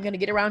know if I'm going to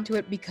get around to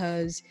it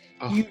because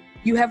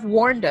you have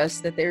warned us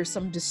that there's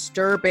some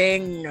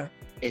disturbing...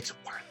 It's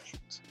worth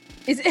it.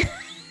 Is it?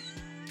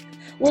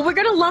 Well, we're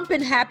going to lump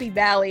in Happy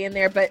Valley in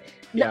there, but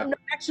no,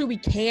 actually we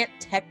can't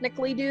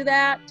technically do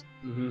that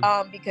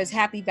because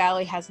Happy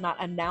Valley has not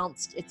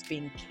announced it's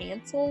being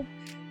canceled.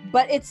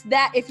 But it's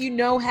that, if you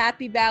know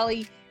Happy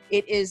Valley,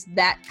 it is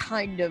that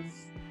kind of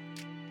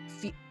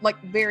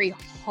like very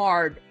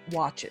hard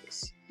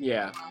watches.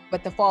 Yeah.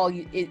 But The Fall,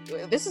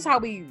 this is how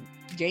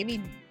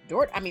Jamie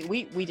Dornan. I mean,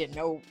 we didn't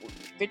know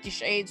 50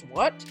 Shades.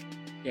 What?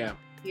 Yeah.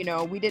 You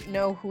know, we didn't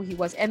know who he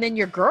was. And then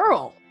your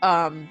girl,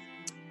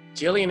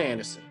 Gillian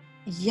Anderson.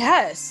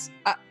 yes,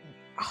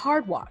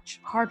 hard watch.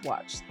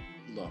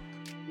 Look.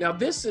 Now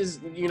this is,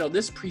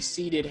 this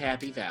preceded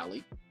Happy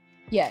Valley.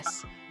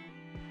 Yes.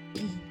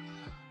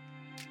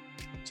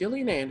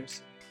 Gillian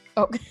Anderson.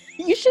 Oh,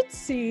 you should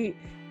see,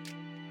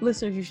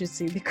 listeners. You should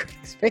see the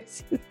critic's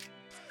faces.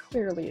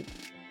 Clearly,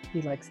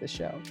 he likes the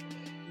show.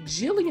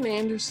 Gillian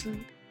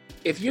Anderson.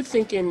 If you're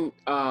thinking,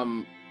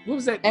 what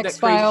was that?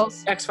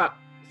 X-Files. X-Files.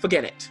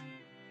 Forget it.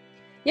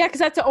 Yeah, because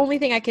that's the only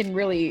thing I can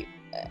really.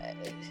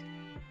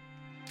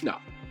 No.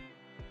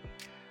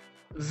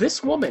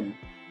 This woman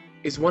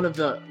is one of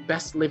the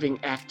best living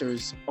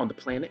actors on the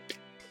planet.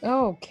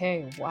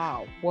 Okay.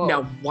 Wow. Whoa.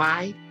 Now,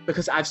 why?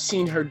 Because I've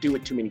seen her do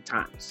it too many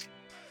times.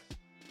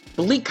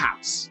 Bleak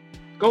House.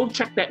 Go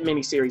check that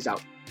miniseries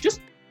out.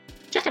 Just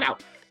check it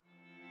out.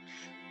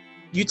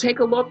 You take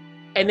a look,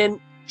 and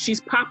then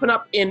she's popping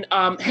up in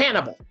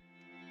Hannibal.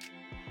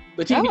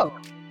 The TV. Oh.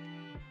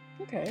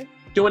 Okay.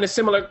 Doing a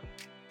similar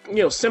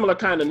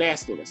kind of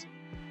nastiness.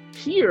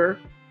 Here,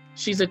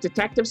 she's a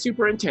detective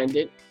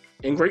superintendent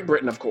in Great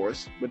Britain, of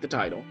course, with the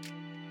title.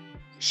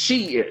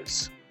 She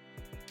is.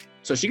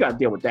 So she got to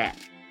deal with that.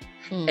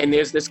 And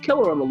there's this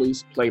killer on the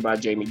loose played by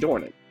Jamie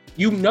Dornan.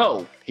 You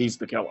know he's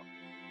the killer.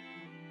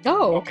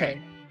 Oh,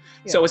 okay.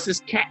 Yeah. So it's this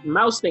cat and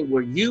mouse thing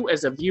where you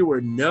as a viewer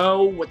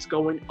know what's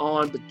going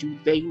on, but do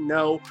they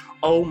know?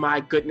 Oh my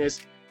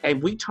goodness.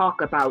 And we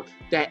talk about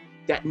that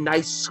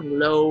nice,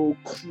 slow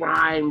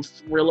crime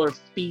thriller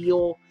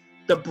feel.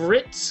 The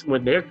Brits,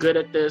 when they're good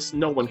at this,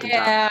 no one can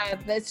top. Yeah,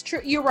 that's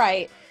true. You're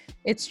right.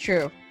 It's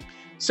true.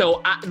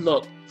 So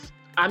look,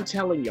 I'm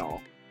telling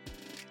y'all,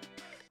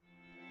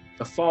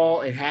 The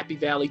Fall and Happy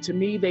Valley, to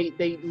me,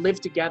 they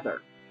live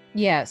together.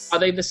 Yes. Are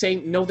they the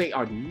same? No, they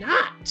are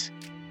not.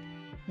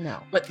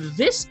 No. But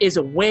this is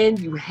when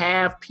you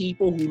have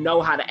people who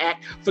know how to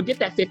act. Forget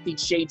that 50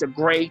 Shades of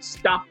Grey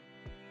stuff.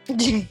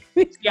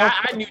 Yeah,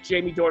 I knew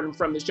Jamie Dornan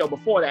from the show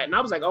before that, and I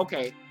was like,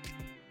 okay,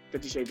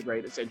 50 Shades of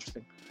Grey, that's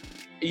interesting.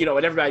 And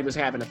everybody was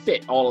having a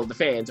fit, all of the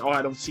fans. Oh,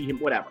 I don't see him,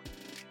 whatever.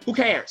 Who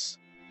cares?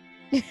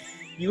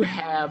 You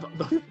have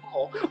The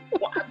Fall.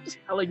 Well, I'm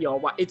telling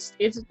y'all, is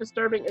it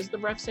disturbing? As the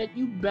ref said,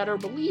 you better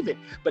believe it.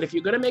 But if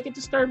you're going to make it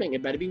disturbing,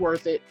 it better be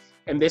worth it.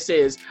 And this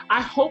is.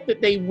 I hope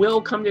that they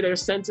will come to their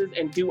senses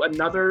and do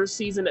another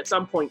season at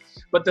some point.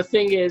 But the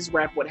thing is,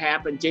 Ref, what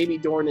happened, Jamie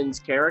Dornan's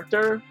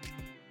character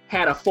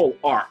had a full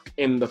arc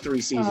in the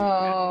 3 seasons.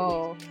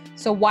 Oh,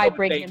 so why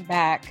bring him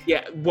back?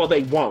 Yeah, well,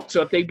 they won't.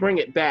 So if they bring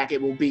it back, it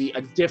will be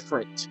a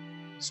different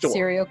story.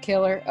 Serial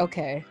killer?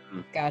 Okay,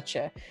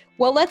 gotcha.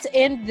 Well, let's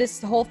end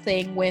this whole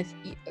thing with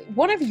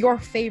one of your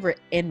favorite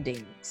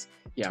endings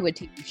to a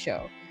TV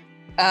show,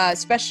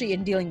 especially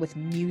in dealing with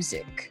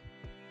music.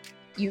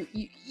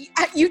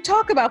 You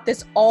talk about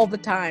this all the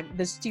time,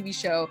 this TV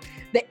show,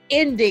 the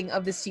ending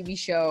of this TV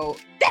show.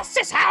 This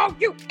is how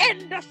you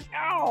end a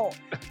show.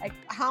 Like,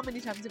 how many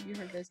times have you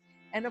heard this?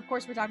 And of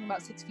course, we're talking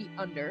about 6 Feet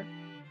Under.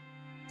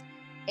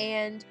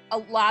 And a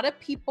lot of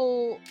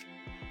people,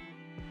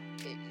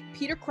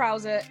 Peter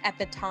Krause at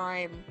the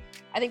time,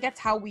 I think that's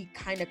how we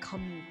kind of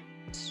come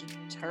to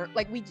term.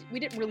 Like, we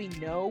didn't really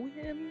know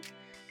him,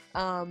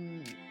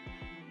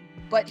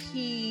 but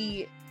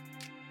he.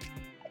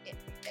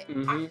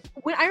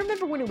 I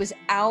remember when it was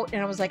out,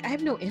 and I was like, I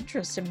have no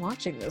interest in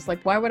watching this.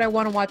 Like, why would I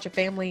want to watch a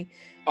family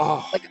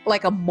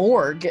like a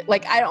morgue?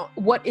 Like, I don't.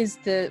 What is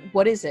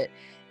it?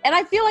 And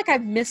I feel like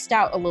I've missed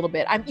out a little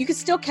bit. You can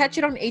still catch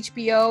it on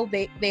HBO.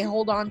 They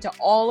hold on to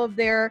all of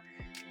their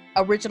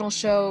original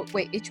show.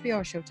 Wait, HBO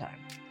or Showtime?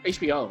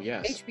 HBO,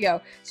 yes.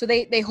 HBO. So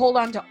they hold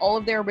on to all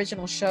of their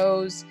original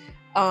shows.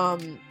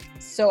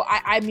 So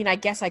I mean, I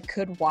guess I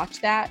could watch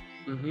that.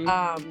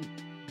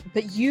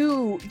 But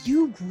you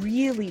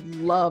really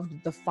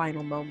loved the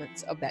final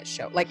moments of that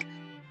show, like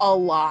a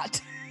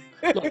lot.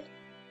 Look,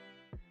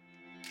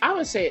 I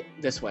would say it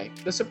this way: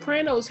 The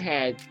Sopranos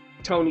had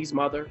Tony's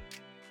mother,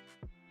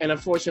 and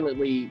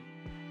unfortunately,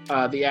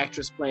 the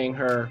actress playing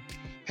her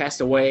passed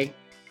away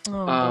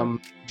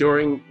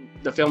during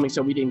the filming,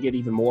 so we didn't get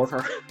even more of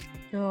her.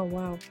 Oh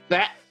wow!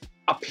 That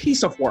a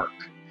piece of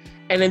work,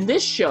 and in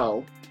this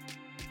show,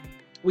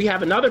 we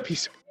have another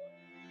piece of work.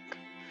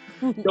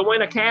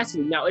 Joanna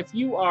Cassidy. Now, if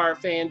you are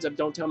fans of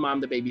Don't Tell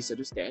Mom the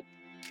Babysitter's Dead,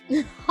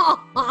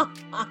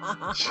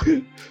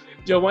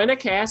 Joanna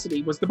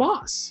Cassidy was the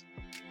boss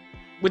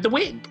with the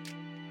wig.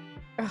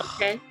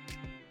 Okay?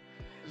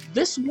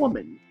 This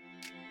woman,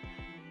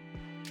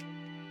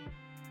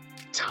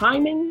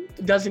 timing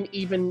doesn't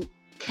even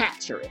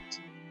capture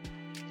it.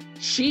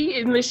 She,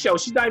 in this show,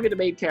 she's not even the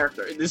main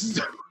character. This is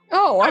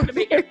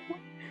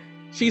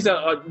she's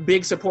a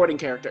big supporting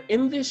character.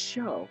 In this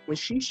show, when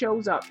she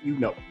shows up, you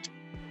know it.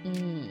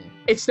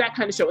 It's that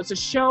kind of show. It's a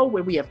show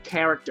where we have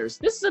characters.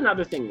 This is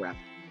another thing, Ref.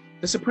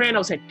 The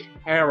Sopranos had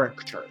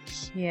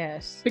characters.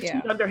 Yes. 6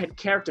 Feet Under had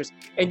characters.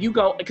 And you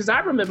go, because I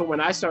remember when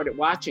I started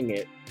watching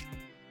it,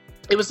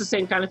 it was the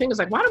same kind of thing. It's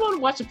like, why do I want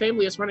to watch a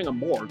family that's running a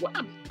morgue?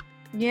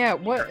 Yeah,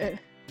 what?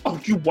 Oh,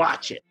 you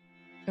watch it.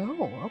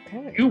 Oh,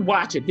 okay. You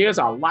watch it. There's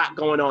a lot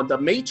going on. The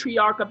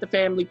matriarch of the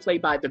family,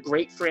 played by the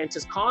great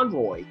Frances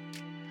Conroy,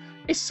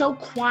 is so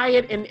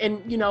quiet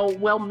and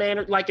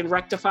well-mannered, like in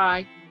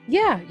Rectify.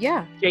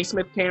 Yeah. J.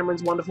 Smith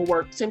Cameron's wonderful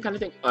work. Same kind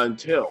of thing.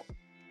 Until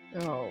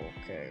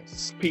okay.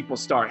 people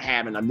start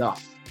having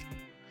enough.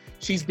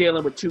 She's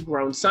dealing with 2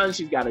 grown sons.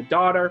 She's got a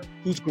daughter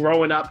who's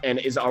growing up and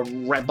is a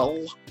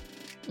rebel.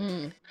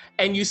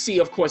 And you see,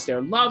 of course,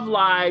 their love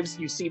lives.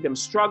 You see them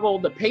struggle.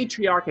 The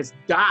patriarch has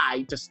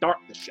died to start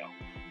the show.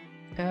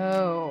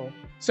 Oh.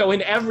 So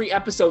in every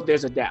episode,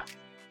 there's a death.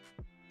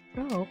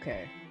 Oh,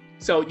 okay.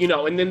 So,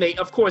 and then they,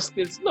 of course,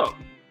 it's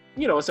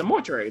a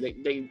mortuary.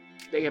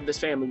 They have this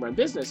family-run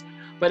business.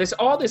 But it's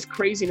all this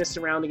craziness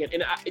surrounding it.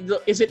 And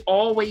is it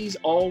always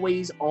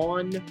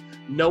on?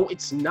 No,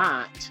 it's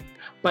not.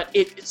 But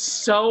it's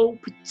so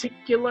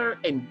particular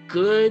and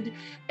good.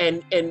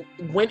 And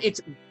when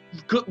it's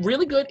good,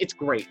 really good, it's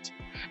great.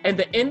 And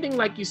the ending,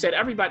 like you said,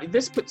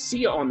 this puts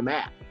Sia on the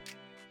map.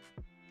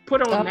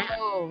 Put her on the map.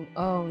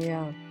 Oh,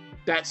 yeah.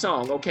 That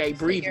song, okay,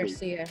 Breathe Me.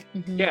 Sia.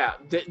 Mm-hmm. Yeah,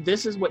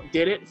 this is what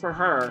did it for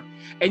her.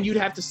 And you'd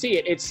have to see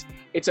it.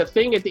 It's a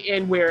thing at the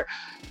end where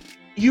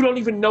you don't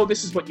even know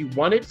this is what you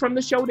wanted from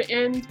the show to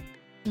end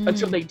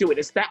until they do it.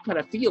 It's that kind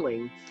of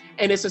feeling.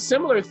 And it's a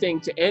similar thing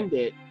to end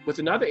it with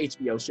another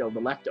HBO show, The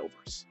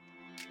Leftovers.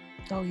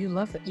 Oh, you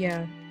love it.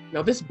 Yeah.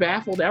 Now, this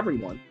baffled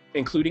everyone,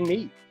 including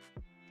me.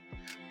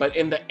 But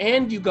in the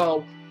end, you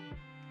go,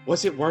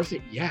 was it worth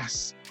it?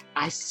 Yes.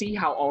 I see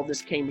how all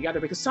this came together,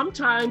 because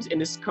sometimes, and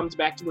this comes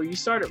back to where you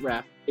started,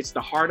 Ref, it's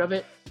the heart of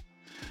it.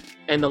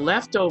 And The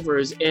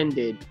Leftovers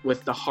ended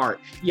with the heart.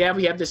 Yeah,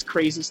 we have this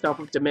crazy stuff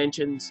with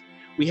dimensions.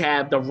 We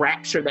have the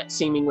rapture that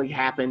seemingly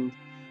happened.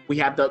 We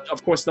have,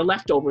 of course, the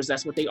leftovers.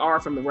 That's what they are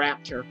from the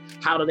rapture.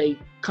 How do they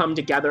come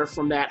together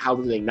from that? How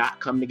do they not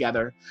come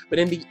together? But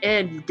in the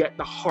end, you get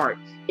the heart.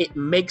 It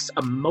makes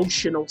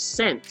emotional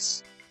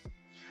sense.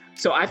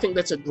 So I think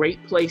that's a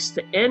great place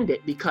to end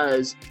it,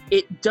 because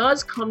it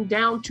does come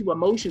down to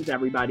emotions,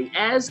 everybody.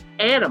 As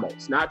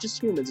animals, not just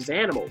humans, as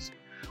animals,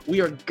 we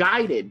are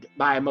guided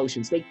by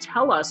emotions. They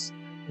tell us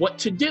what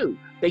to do.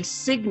 They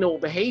signal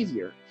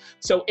behavior.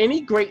 So any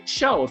great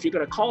show, if you're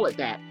going to call it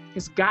that,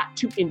 has got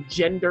to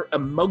engender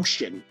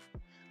emotion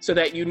so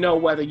that you know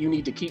whether you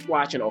need to keep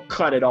watching or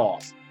cut it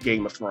off.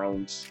 Game of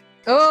Thrones.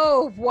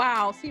 Oh,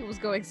 wow. See, it was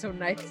going so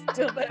nice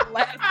until that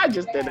last. I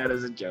just did that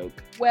as a joke.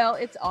 Well,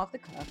 it's off the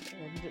cuff,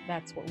 and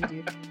that's what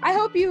we do. I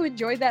hope you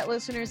enjoyed that,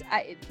 listeners.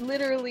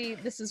 Literally,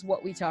 this is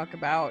what we talk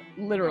about.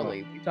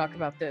 Literally, we talk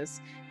about this.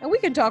 And we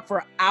can talk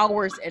for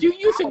hours and Do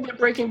you think that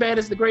Breaking Bad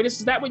is the greatest?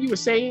 Is that what you were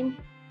saying?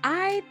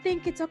 I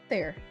think it's up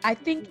there. I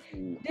think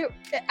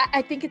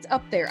it's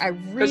up there. I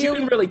Because really... you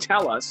didn't really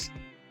tell us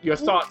your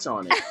thoughts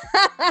on it.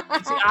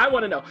 See, I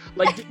want to know.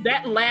 Like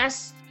that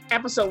last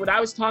episode when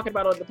I was talking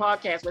about on the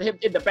podcast with him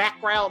in the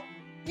background.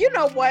 You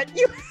know what?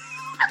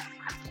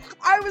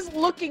 I was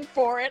looking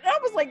for it. I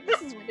was like,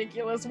 this is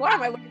ridiculous. Why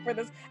am I looking for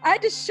this? I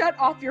had to shut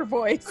off your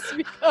voice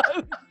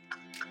because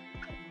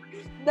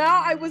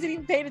now I wasn't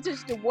even paying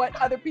attention to what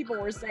other people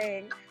were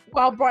saying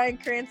while Bryan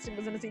Cranston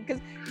was in the scene.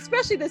 Because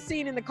especially the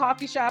scene in the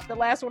coffee shop, the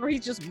last one where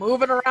he's just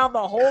moving around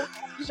the whole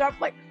coffee shop.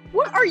 Like,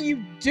 what are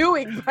you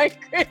doing, Bryan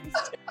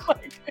Cranston?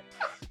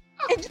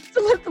 And just to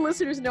let the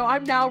listeners know,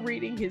 I'm now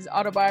reading his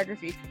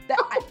autobiography.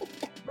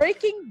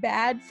 Breaking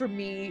Bad for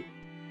me,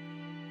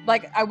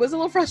 like, I was a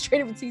little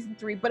frustrated with season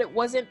 3, but it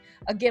wasn't,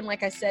 again,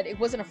 like I said, it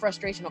wasn't a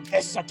frustration of,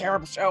 this is a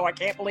terrible show, I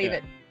can't believe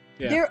it.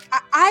 Yeah.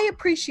 I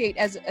appreciate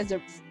as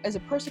a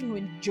person who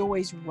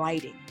enjoys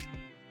writing.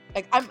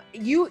 Like,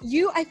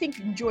 I think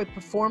enjoy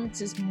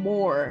performances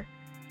more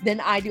than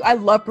I do. I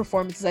love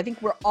performances. I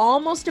think we're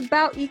almost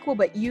about equal,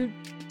 but you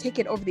take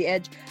it over the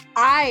edge.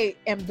 I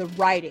am the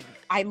writing.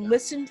 I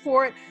listen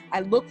for it.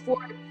 I look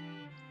for it.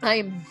 I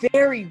am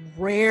very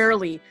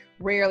rarely,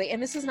 and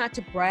this is not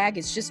to brag,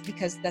 it's just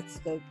because that's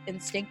the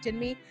instinct in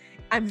me.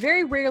 I'm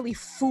very rarely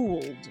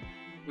fooled.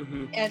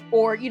 Mm-hmm.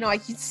 Or I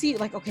can see,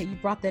 like, okay, you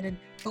brought that in.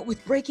 But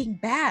with Breaking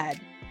Bad,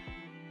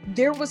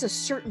 there was a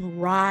certain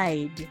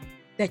ride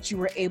that you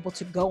were able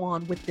to go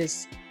on with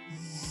this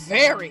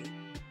very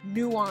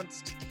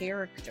nuanced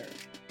character.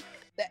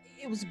 That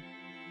it was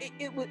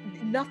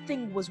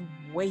nothing was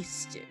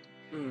wasted.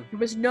 There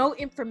was no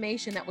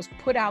information that was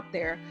put out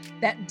there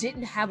that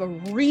didn't have a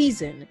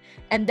reason.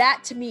 And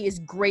that to me is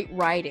great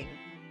writing.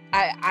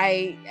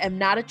 I am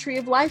not a Tree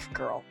of Life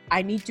girl.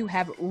 I need to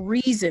have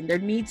reason. There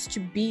needs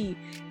to be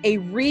a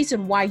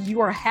reason why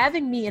you are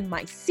having me in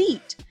my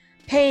seat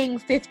paying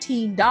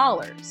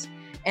 $15.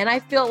 And I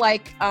feel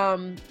like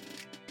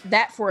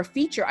that for a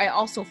feature. I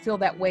also feel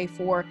that way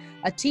for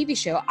a TV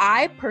show.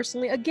 I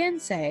personally, again,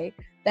 say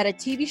that a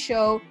TV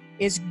show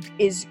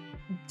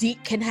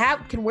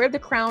can wear the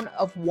crown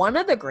of one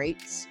of the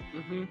greats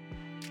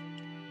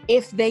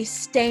if they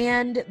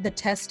stand the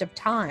test of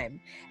time.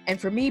 And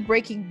for me,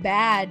 Breaking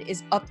Bad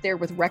is up there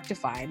with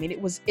Rectify. I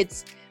mean,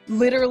 it's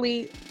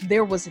literally,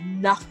 there was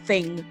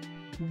nothing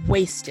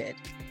wasted.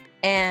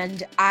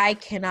 And I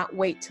cannot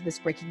wait till this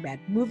Breaking Bad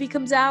movie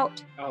comes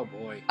out. Oh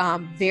boy.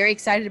 Very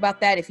excited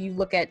about that. If you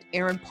look at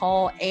Aaron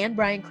Paul and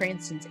Bryan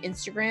Cranston's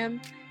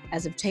Instagram,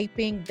 as of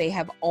taping, they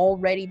have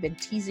already been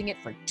teasing it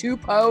for 2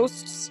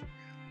 posts,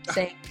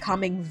 saying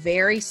coming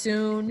very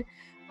soon.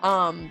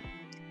 And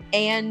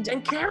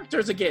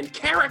characters again.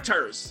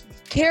 Characters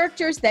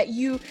that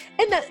you,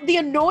 and the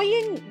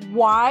annoying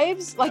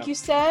wives, like you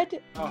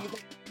said,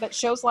 that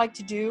shows like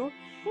to do.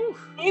 Whew.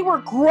 They were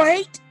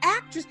great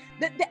actors.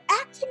 The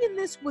acting in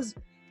this was,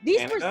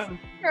 these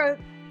were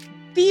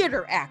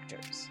theater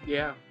actors.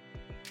 Yeah.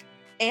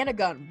 Anna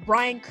Gunn,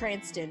 Bryan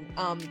Cranston,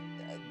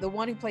 the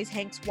one who plays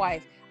Hank's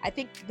wife. I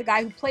think the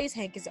guy who plays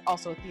Hank is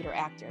also a theater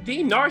actor.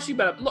 Dean Norris, you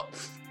better look.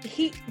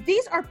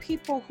 These are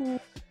people who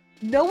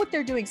know what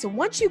they're doing. So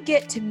once you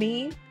get to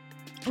me,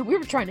 and we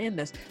were trying to end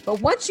this, but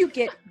once you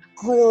get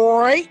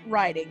great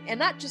writing, and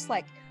not just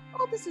like,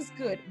 oh, this is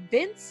good.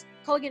 Vince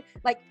Gilligan,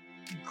 like,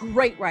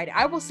 great writing.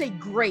 I will say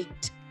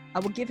great. I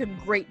will give him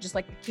great, just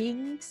like the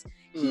Kings.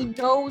 He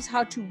knows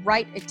how to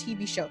write a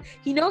TV show.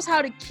 He knows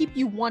how to keep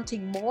you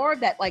wanting more,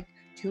 that like,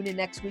 tune in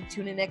next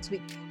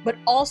week. But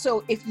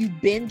also, if you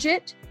binge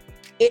it,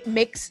 it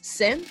makes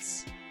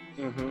sense.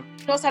 Mm-hmm.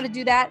 He knows how to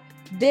do that.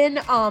 Then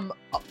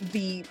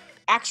the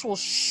actual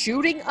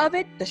shooting of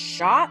it, the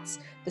shots,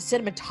 the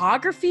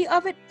cinematography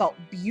of it felt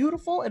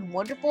beautiful and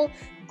wonderful,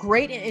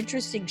 great and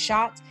interesting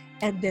shots,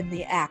 and then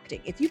the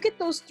acting. If you get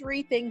those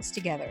 3 things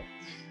together,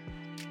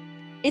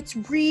 it's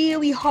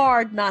really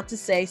hard not to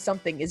say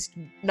something is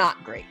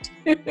not great.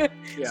 Yeah.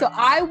 So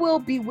I will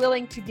be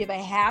willing to give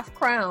a half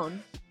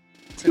crown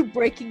to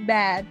Breaking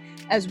Bad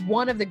as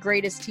one of the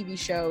greatest TV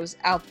shows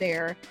out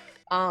there.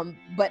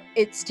 But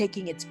it's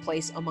taking its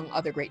place among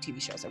other great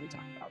TV shows that we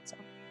talked about. So,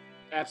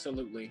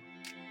 absolutely.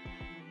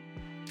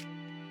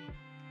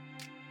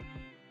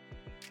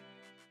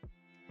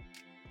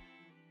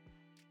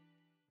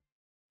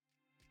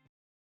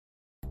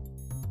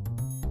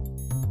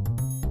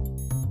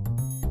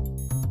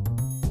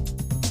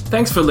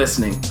 Thanks for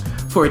listening.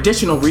 For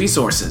additional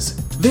resources,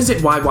 visit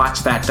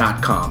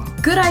whywatchthat.com.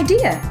 Good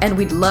idea, and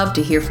we'd love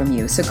to hear from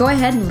you. So go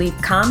ahead and leave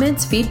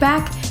comments,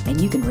 feedback,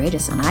 and you can rate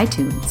us on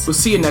iTunes. We'll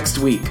see you next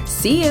week.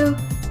 See you.